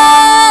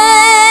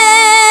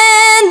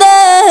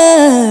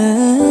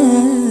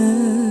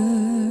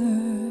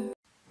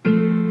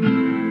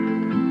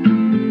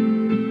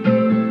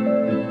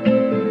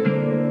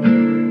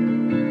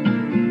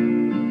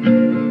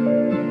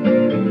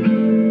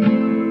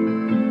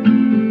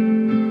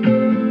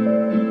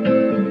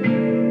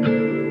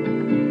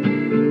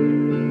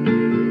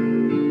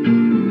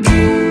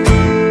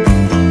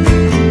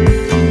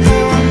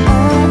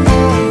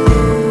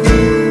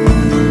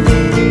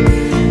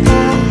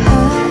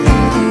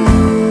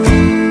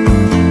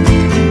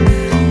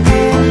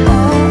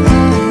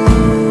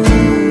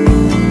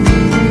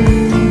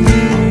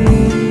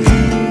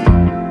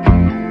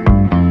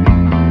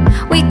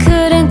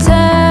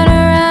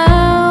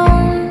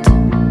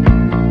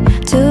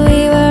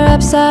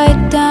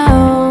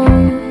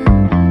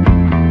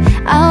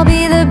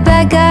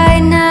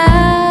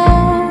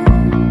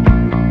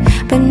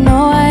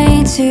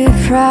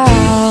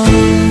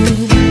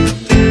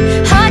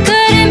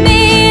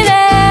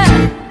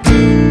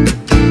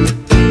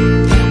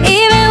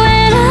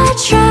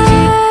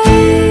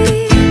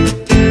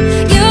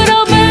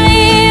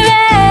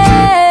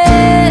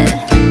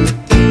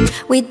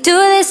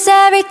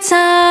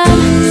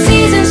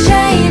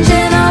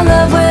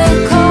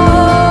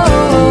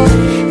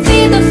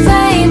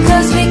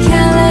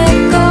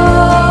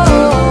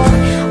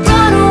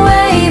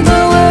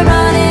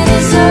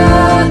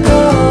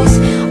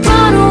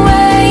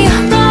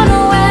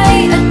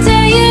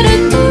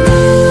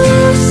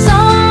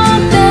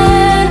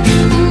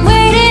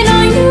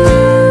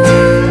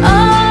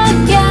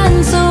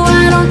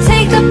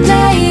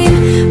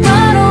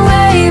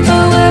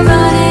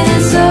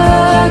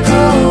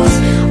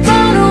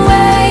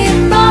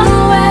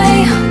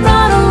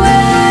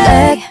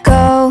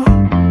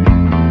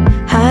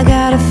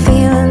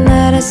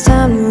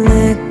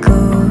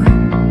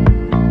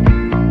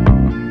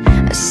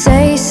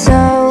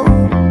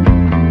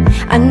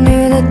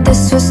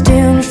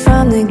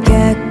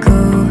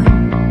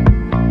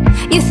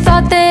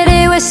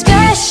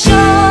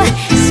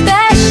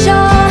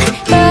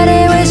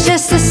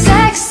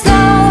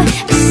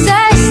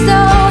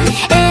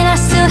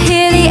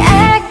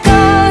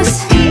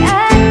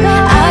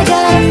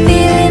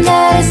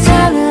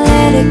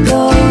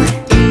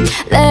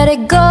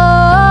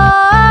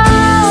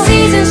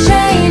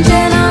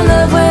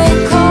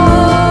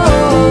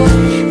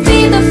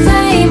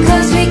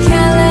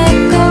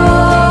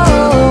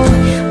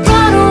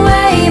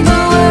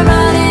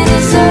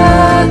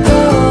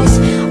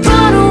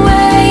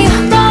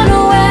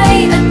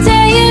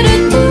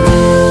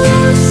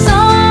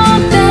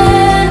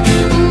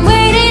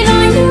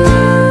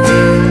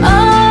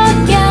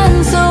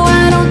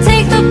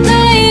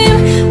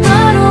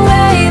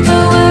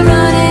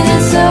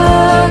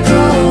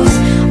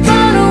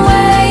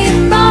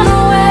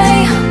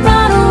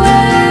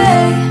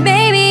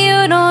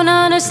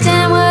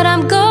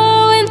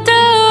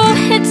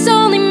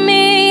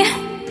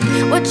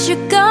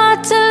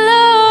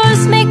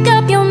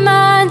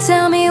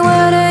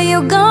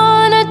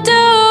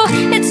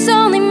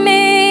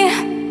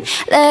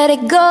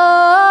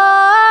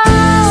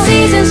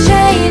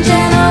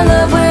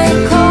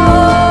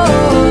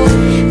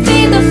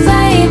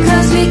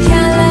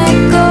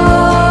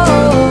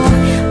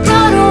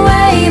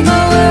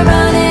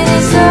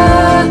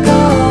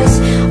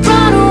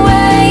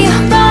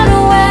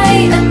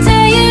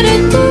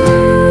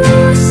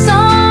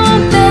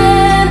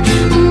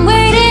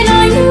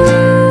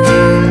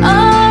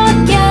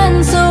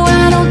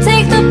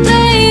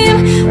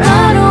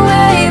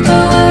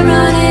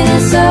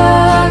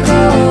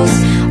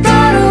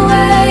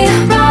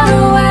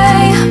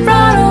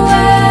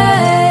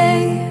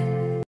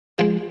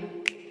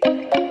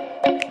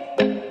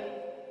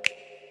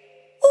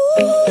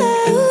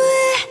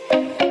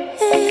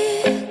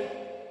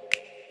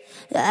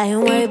 I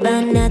ain't worried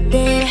about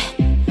nothing,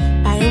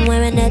 I ain't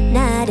wearing that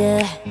nada.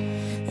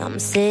 I'm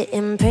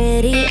sitting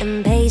pretty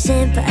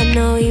impatient, but I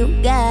know you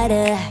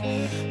gotta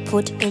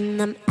put in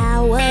them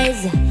hours.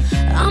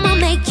 I'ma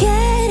make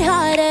it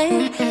harder.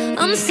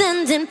 I'm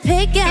sending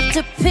pic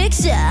after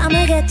picture,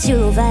 I'ma get you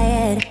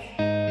fired.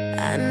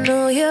 I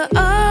know you're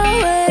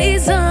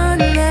always on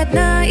that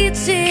night.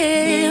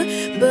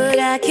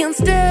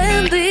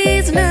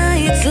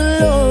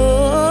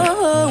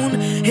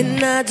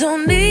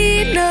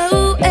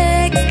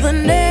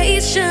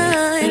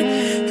 shine.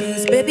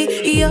 Cause baby,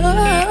 you're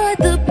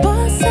the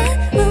boss I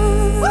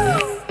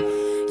want.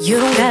 You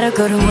don't gotta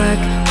go to work,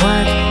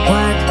 work,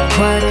 work,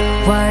 work,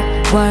 work,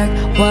 work,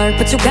 work,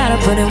 but you gotta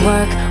put in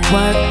work,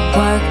 work,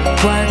 work,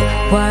 work,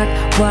 work,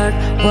 work,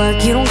 work.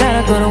 You don't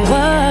gotta go to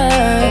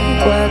work,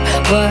 work,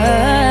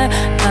 work.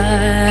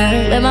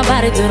 Let my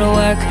body do the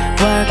work,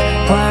 work,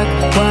 work,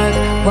 work,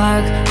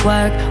 work,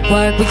 work,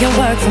 work. We can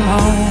work from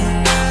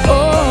home.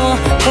 Oh,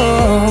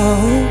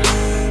 oh.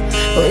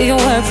 We can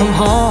work from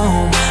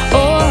home.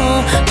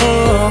 Oh,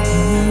 oh.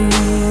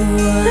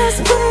 Let's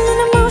put it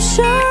in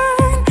motion.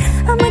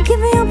 I'ma give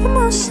you a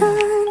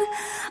promotion.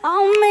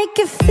 I'll make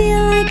it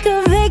feel like a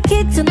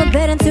vacate. Turn the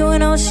bed into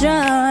an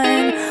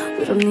ocean.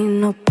 We don't need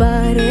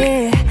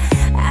nobody.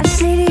 I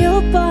say to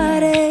your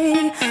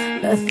body,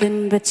 nothing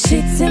but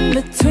sheets in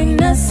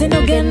between us. Ain't no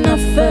getting up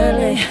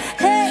early.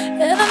 Hey,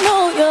 and I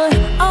know you're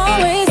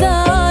always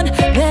on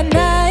that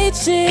night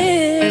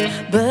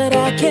shift, but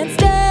I can't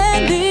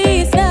stand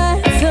these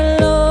nights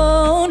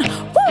alone.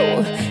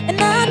 Woo! And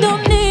I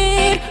don't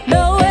need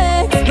no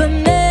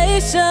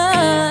explanation.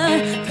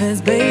 Cause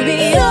baby,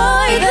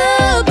 you're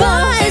the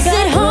boss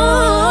at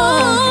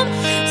home.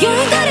 You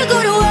ain't gotta go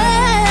to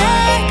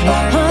work,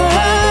 work,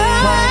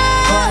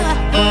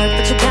 but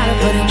you gotta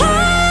put in work.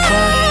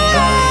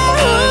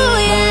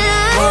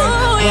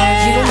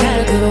 You don't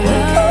gotta go to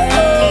work.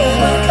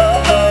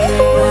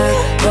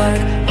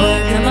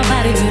 Work, and my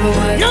body do the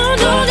work. no.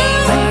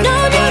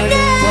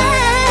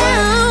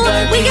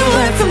 We can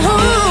work from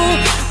home.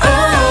 Oh,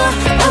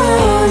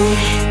 oh.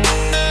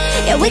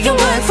 Yeah, we can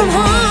work from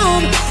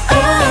home. Oh,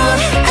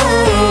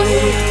 oh.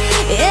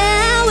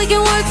 Yeah, we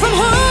can work from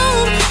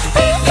home.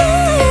 Oh,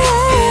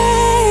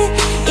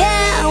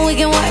 yeah, we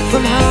can work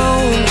from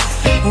home.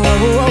 Whoa,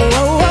 whoa,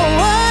 whoa, whoa,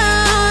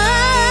 whoa.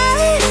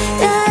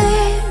 Yeah,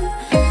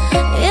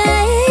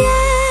 yeah,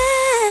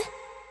 yeah.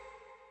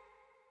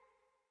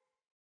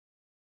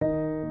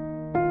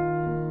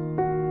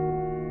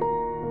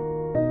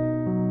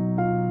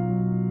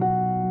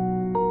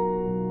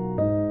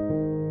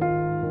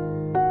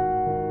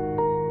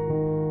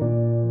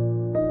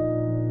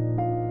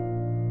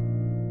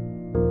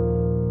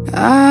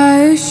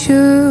 I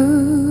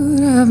should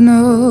have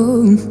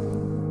known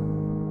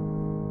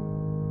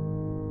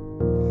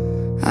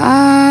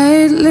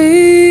I'd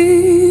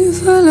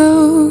leave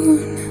alone.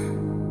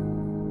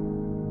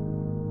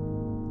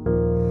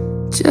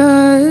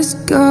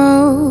 Just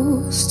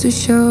goes to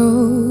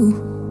show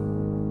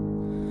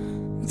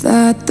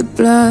that the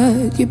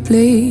blood you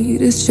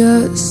bleed is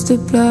just the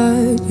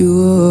blood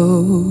you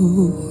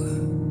owe.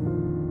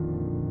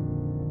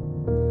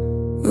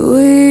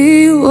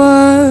 We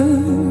were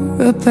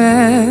a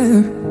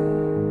pair,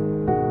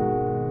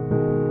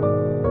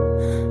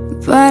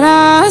 but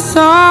I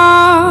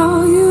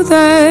saw you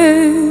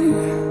there.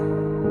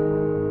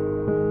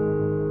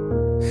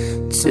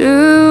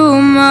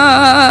 Too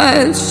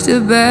much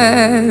to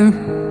bear.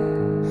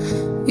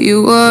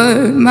 You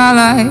were my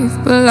life,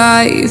 but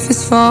life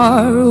is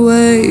far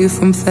away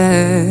from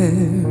fair.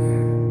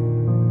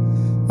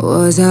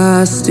 Was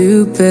I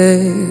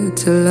stupid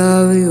to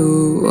love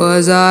you?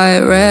 Was I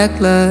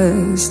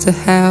reckless to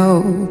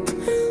help?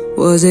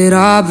 Was it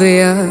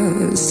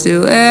obvious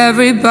to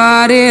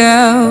everybody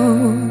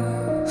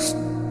else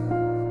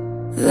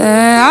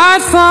that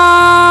I'd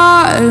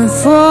fallen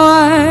for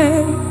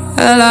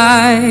a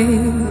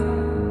lie?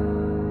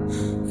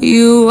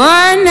 You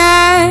were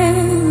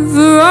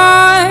never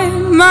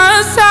on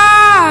my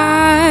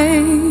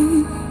side.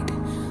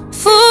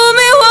 Fool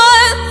me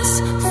once,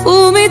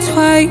 fool me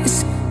twice.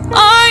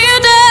 Are you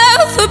down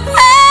for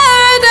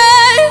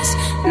paradise?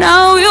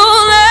 Now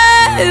you'll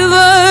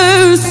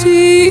never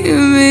see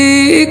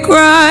me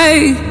cry.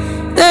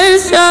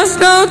 There's just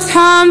no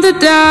time to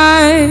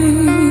die.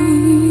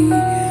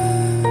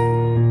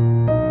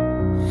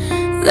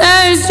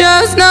 There's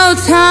just no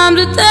time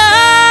to die.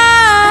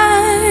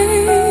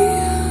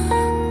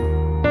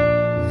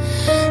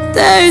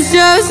 There's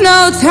just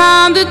no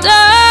time to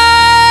die.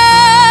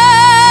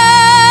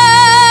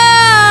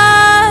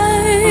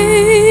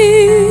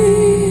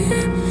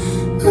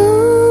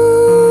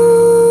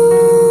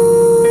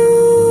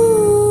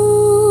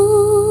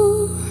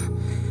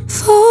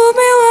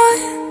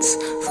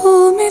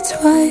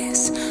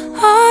 Twice,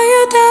 are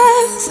you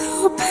death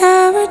or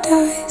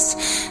paradise?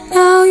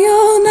 Now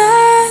you'll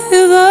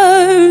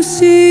never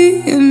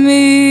see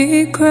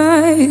me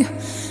cry.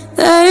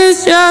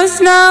 There's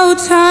just no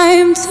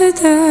time to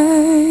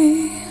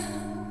die.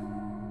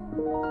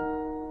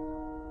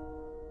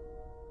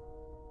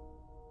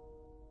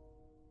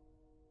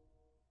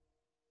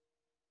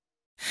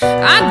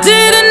 I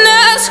didn't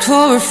ask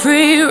for a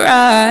free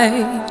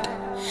ride.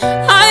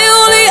 I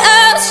only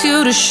asked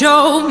you to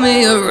show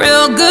me a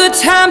real good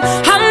time.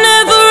 I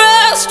never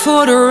asked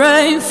for the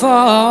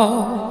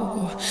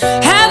rainfall.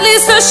 At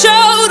least I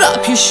showed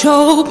up, you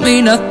showed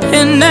me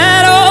nothing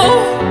at all.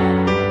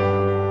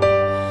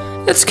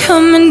 It's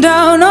coming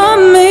down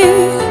on me.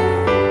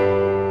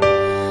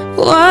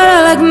 What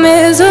I like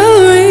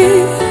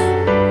misery.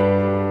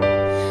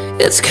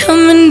 It's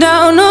coming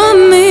down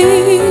on me.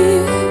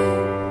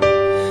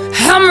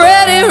 I'm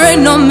ready,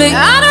 rain on me.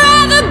 I'd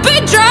rather be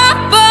dry,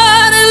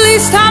 but at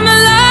least I'm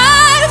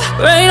alive.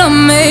 Rain on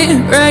me,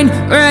 rain,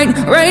 rain,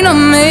 rain on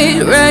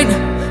me, rain.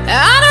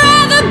 I'd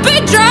rather be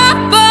dry,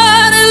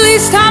 but at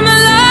least I'm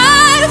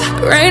alive.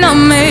 Rain on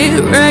me,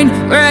 rain,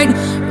 rain,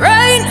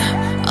 rain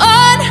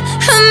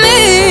on me.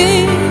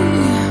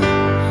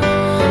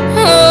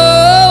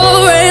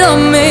 Oh, rain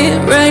on me,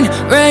 rain,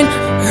 rain,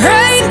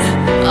 rain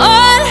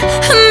on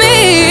me.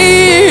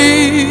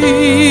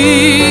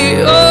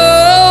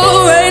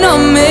 Oh, rain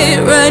on me,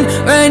 rain,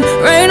 rain,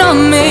 rain on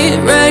me,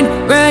 rain,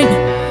 rain.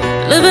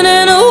 Living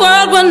in a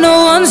world where no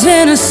one's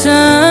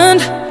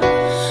innocent.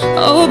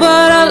 Oh,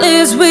 but at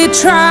least we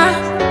try.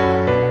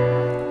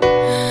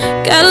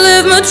 Gotta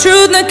live my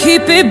truth and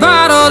keep it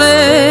bottled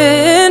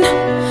in,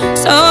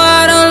 so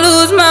I don't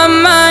lose my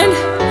mind.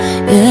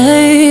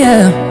 Yeah,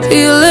 yeah.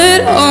 Feel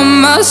it on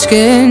my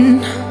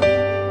skin,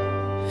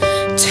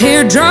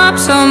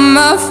 teardrops on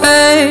my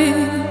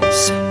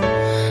face.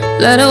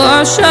 Let it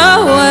wash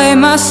away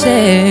my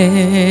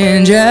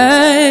sins,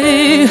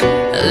 yeah.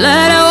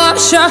 Let it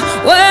wash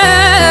away.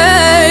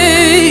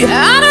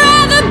 I'd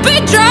rather be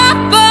dry,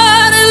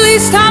 but at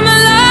least I'm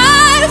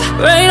alive.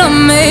 Rain on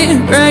me,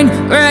 rain,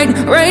 rain,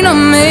 rain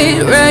on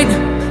me, rain.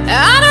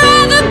 I'd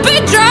rather be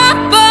dry,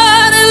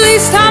 but at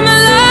least I'm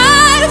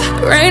alive.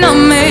 Rain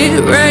on me,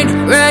 rain,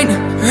 rain,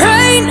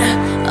 rain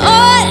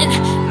on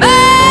me.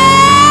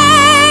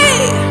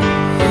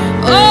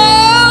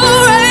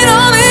 Oh, rain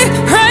on me,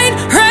 rain,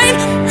 rain,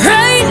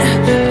 rain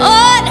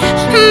on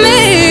me.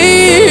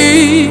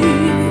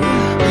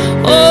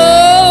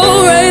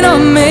 Oh, rain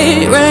on me,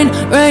 rain,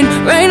 rain,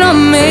 rain on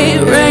me,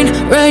 rain,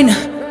 rain.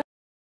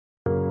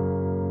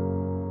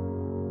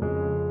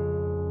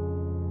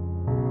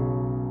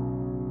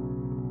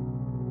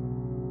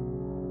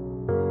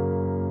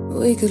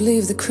 We could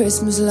leave the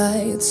Christmas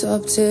lights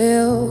up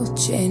till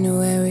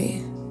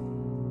January.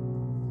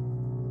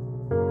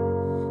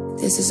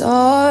 This is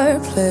our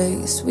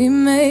place, we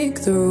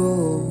make the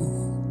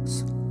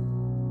rules.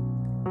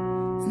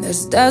 And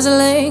there's a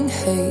dazzling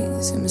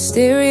haze, a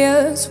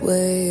mysterious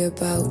way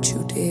about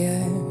you,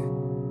 dear.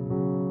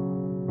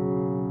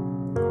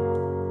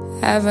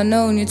 Have I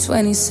known you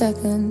 20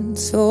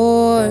 seconds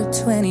or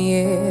 20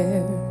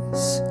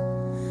 years?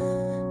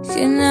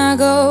 Can I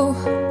go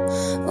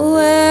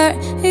where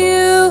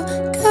you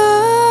go?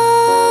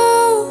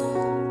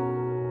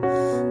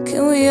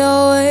 Can we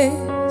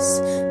always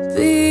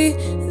be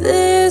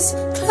this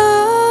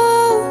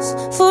close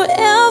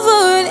forever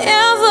and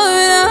ever?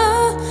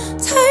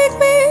 Take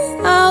me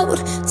out,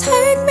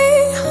 take me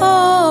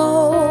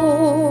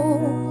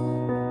home.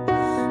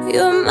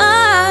 You're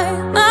mine,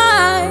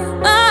 mine,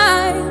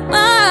 mine,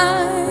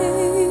 mine.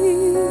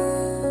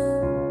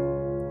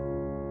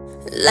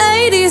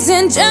 Ladies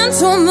and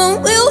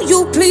gentlemen, will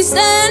you please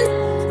stand?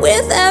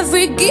 With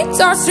every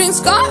guitar string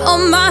scar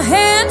on my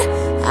hand,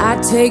 I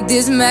take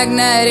this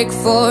magnetic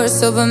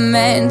force of a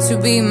man to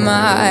be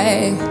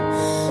my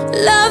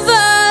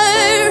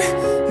lover.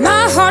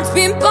 My heart's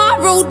been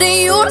borrowed and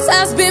yours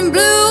has been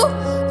blue.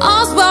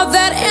 All's well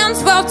that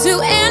ends well to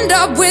end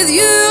up with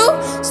you.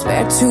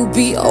 Swear to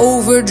be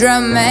over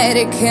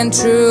dramatic and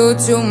true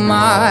to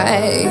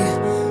my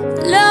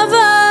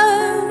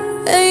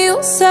lover. And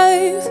you'll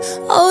save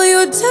all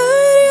your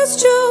dirtiest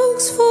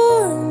jokes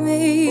for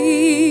me.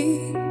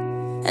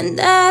 And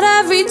at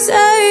every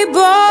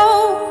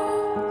table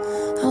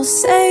I'll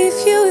save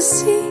you a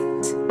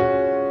seat.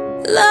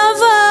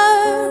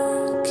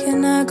 Lover,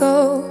 can I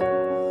go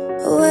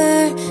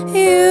where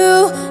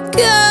you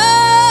go?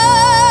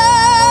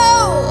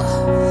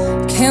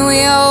 Can we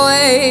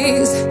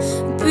always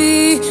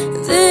be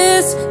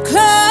this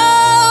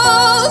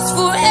close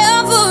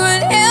forever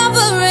and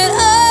ever and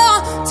oh,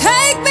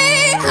 take me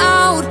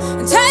out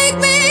and take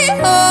me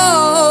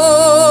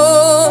home.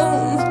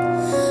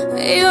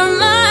 You're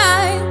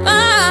mine,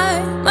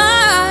 mine,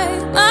 mine,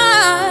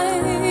 mine.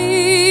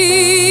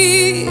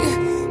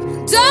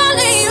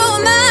 Darling, you're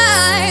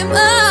mine,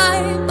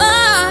 mine,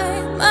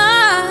 mine,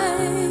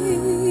 mine.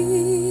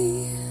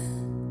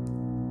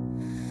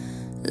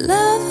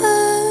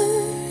 Lover.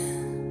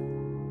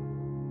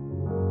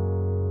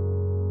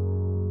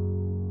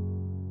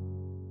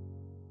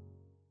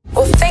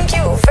 Well, thank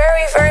you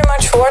very, very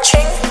much for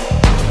watching,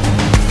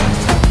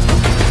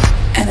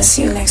 and I'll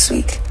see you next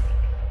week.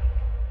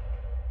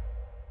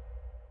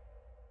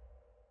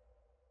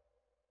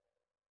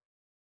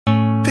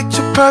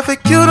 Picture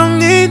perfect, you don't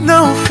need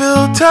no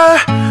filter.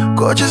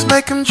 Gorgeous,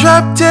 make him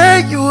drop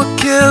dead, you a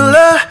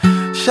killer.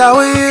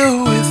 Shower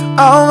you with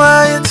all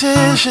my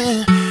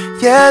attention.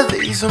 Yeah,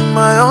 these are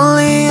my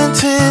only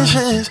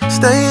intentions.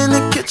 Stay in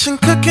the kitchen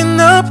cooking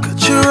up,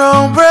 cut your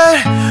own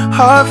bread.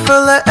 Heart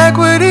full of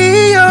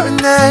equity, you're an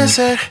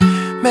asset.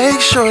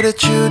 Make sure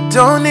that you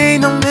don't need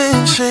no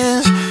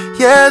mentions.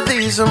 Yeah,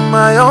 these are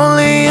my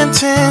only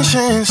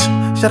intentions.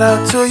 Shout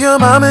out to your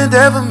mom and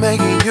dad for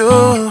making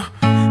you.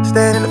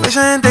 Stand in the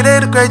vision, they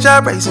did a great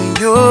job raising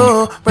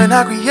you. When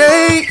I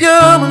create,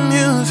 you're my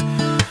muse.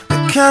 The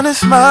kind of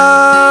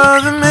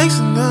smile that makes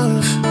the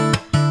news.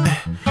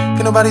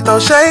 Can't nobody throw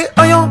shade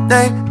on your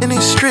name in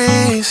these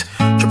streets.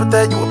 Triple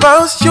that, you a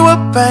boss, you a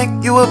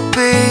bank, you a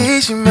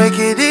beast. You make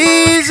it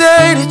easy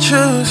to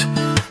choose.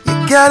 You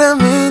got a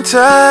mean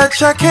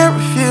touch, I can't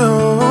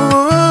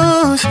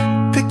refuse.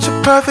 Picture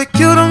perfect,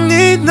 you don't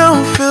need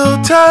no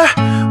filter.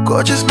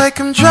 Gorgeous, make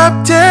him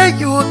drop dead,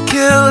 you a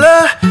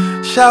killer.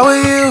 Shower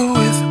you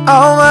with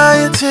all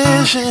my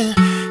attention.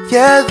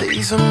 Yeah,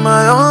 these are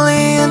my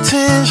only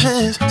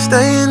intentions.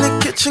 Stay in the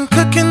kitchen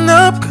cooking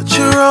up, cut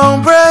your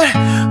own bread.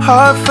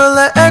 Heart full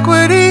of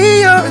equity,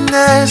 you're an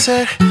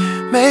asset.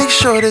 Make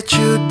sure that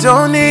you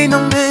don't need no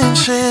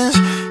mentions.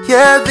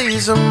 Yeah,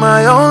 these are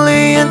my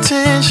only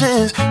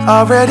intentions.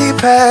 Already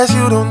passed,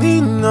 you don't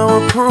need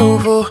no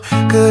approval.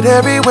 Good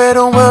everywhere,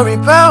 don't worry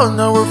about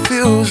no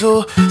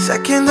refusal.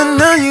 Second to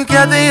none, you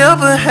got the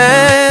upper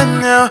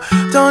hand now.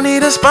 Don't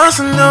need a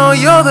sponsor, no,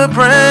 you're the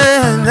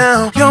brand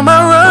now. You're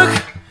my rug,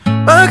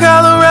 my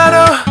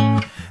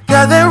Colorado.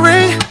 Got that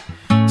ring,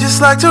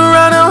 just like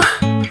Toronto.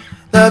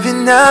 Love you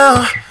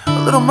now,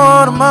 a little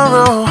more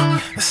tomorrow.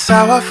 That's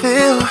how I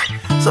feel.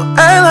 So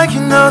act like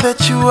you know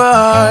that you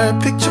are.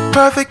 Picture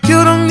perfect,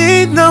 you don't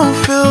need no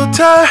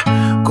filter.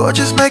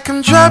 Gorgeous, make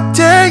him drop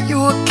dead,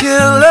 you a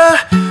killer.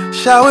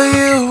 Shower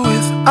you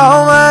with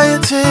all my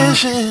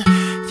attention.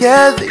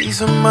 Yeah,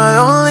 these are my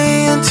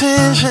only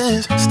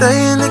intentions.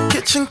 Stay in the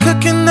kitchen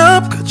cooking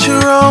up, cut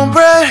your own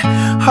bread.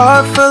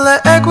 Heart full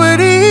of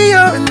equity,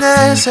 you're an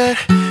asset.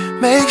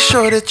 Make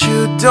sure that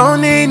you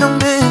don't need no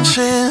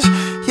mentions.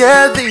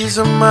 Yeah, these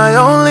are my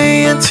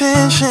only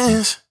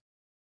intentions.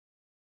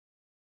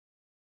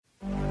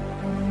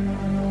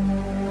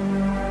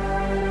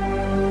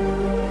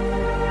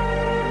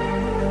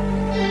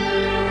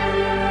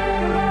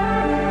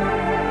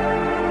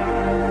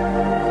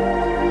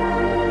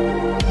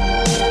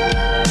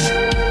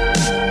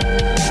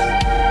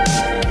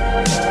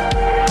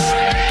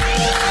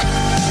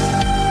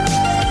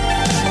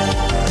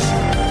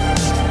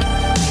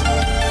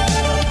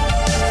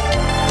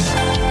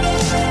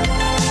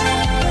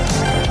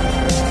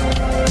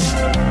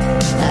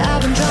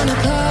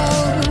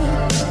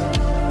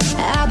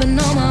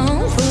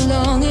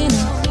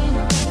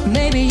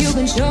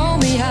 Show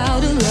me how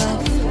to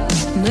love,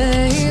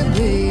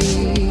 maybe.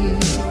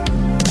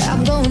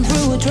 I'm going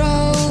through a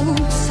drought.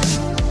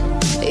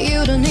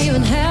 You don't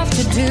even have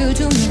to do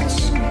too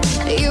much.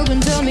 You can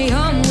turn me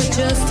on with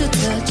just a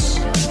touch,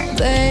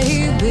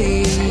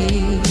 baby.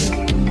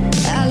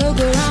 I look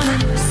around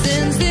and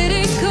since it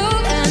is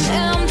cold and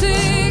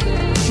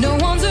empty, no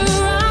one's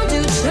around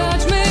to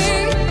touch me.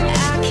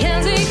 I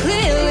can't see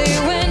clearly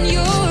when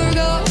you're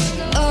gone.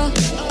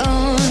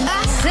 I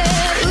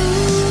said,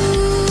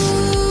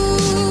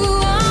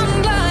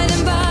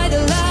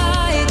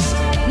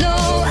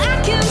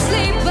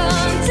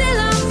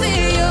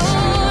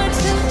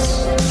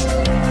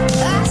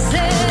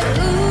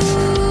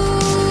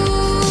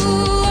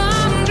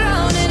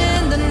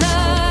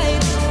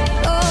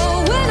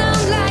 oh,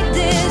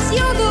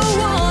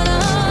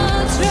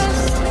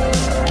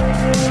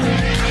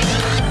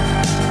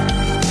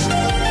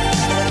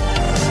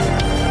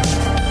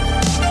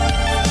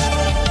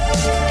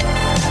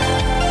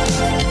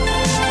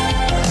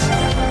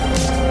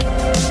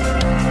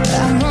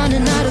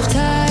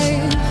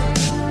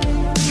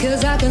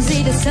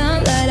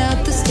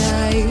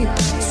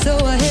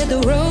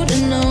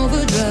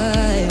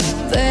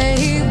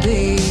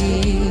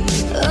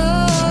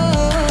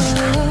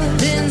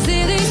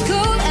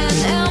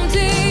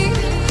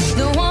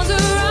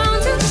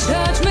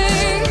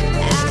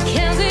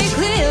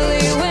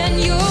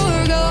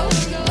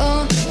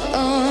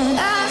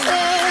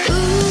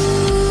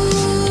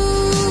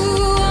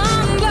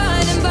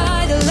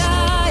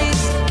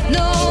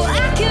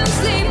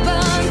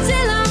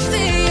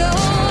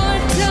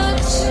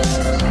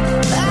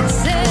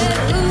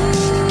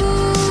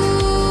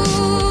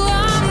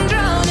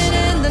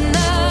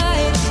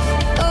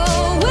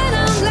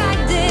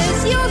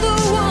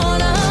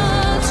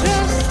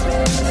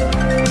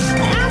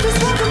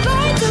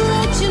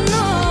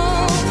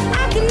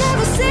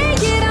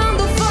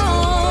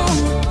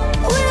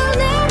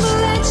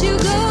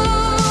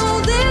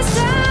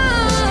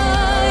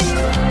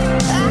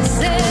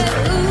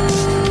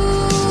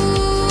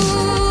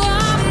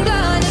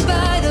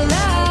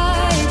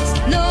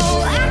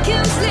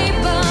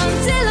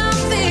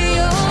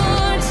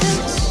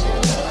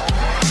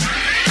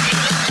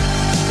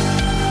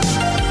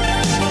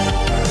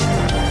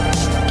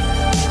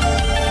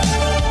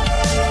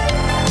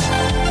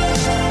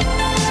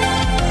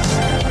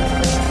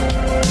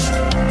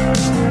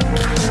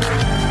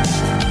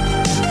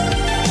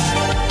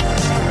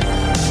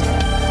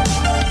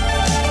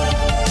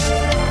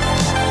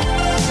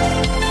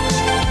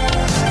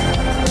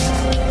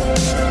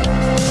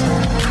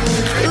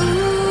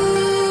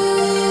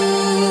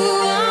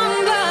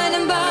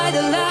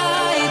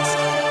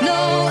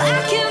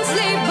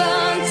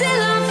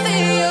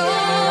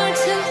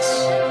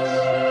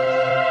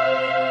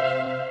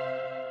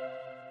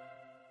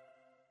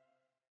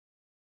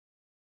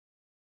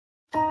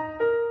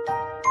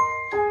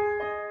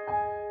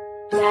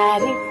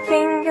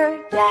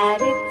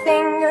 Daddy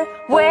finger,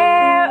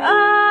 where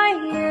are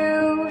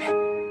you?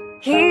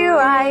 Here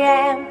I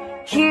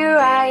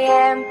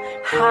am,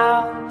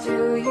 how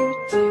do you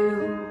do?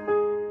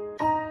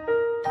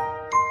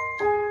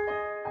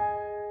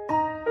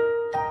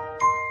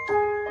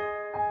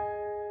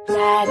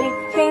 Daddy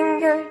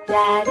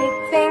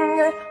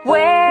finger,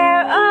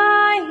 where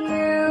are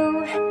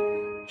you?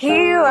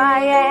 Here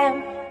I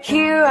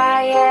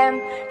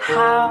am,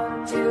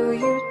 how do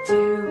you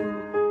do?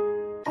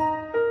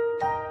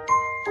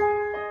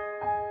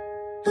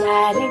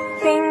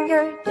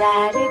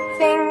 Daddy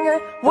finger,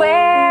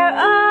 where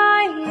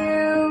are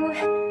you?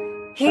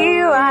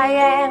 Here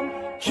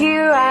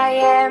I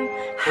am,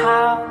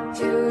 how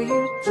do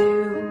you do?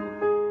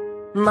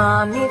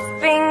 Mommy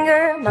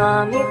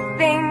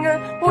finger,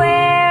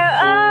 where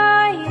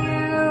are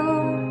you?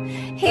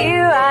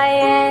 Here I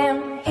am,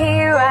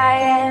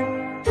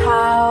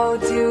 how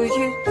do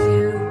you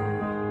do?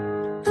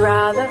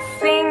 Brother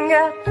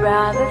finger,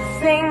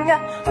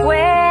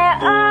 where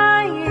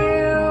are you?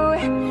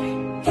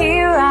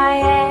 Here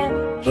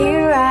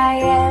I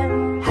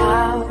am,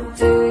 how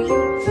do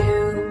you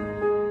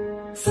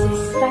do?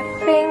 Sister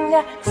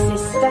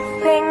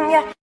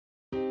finger,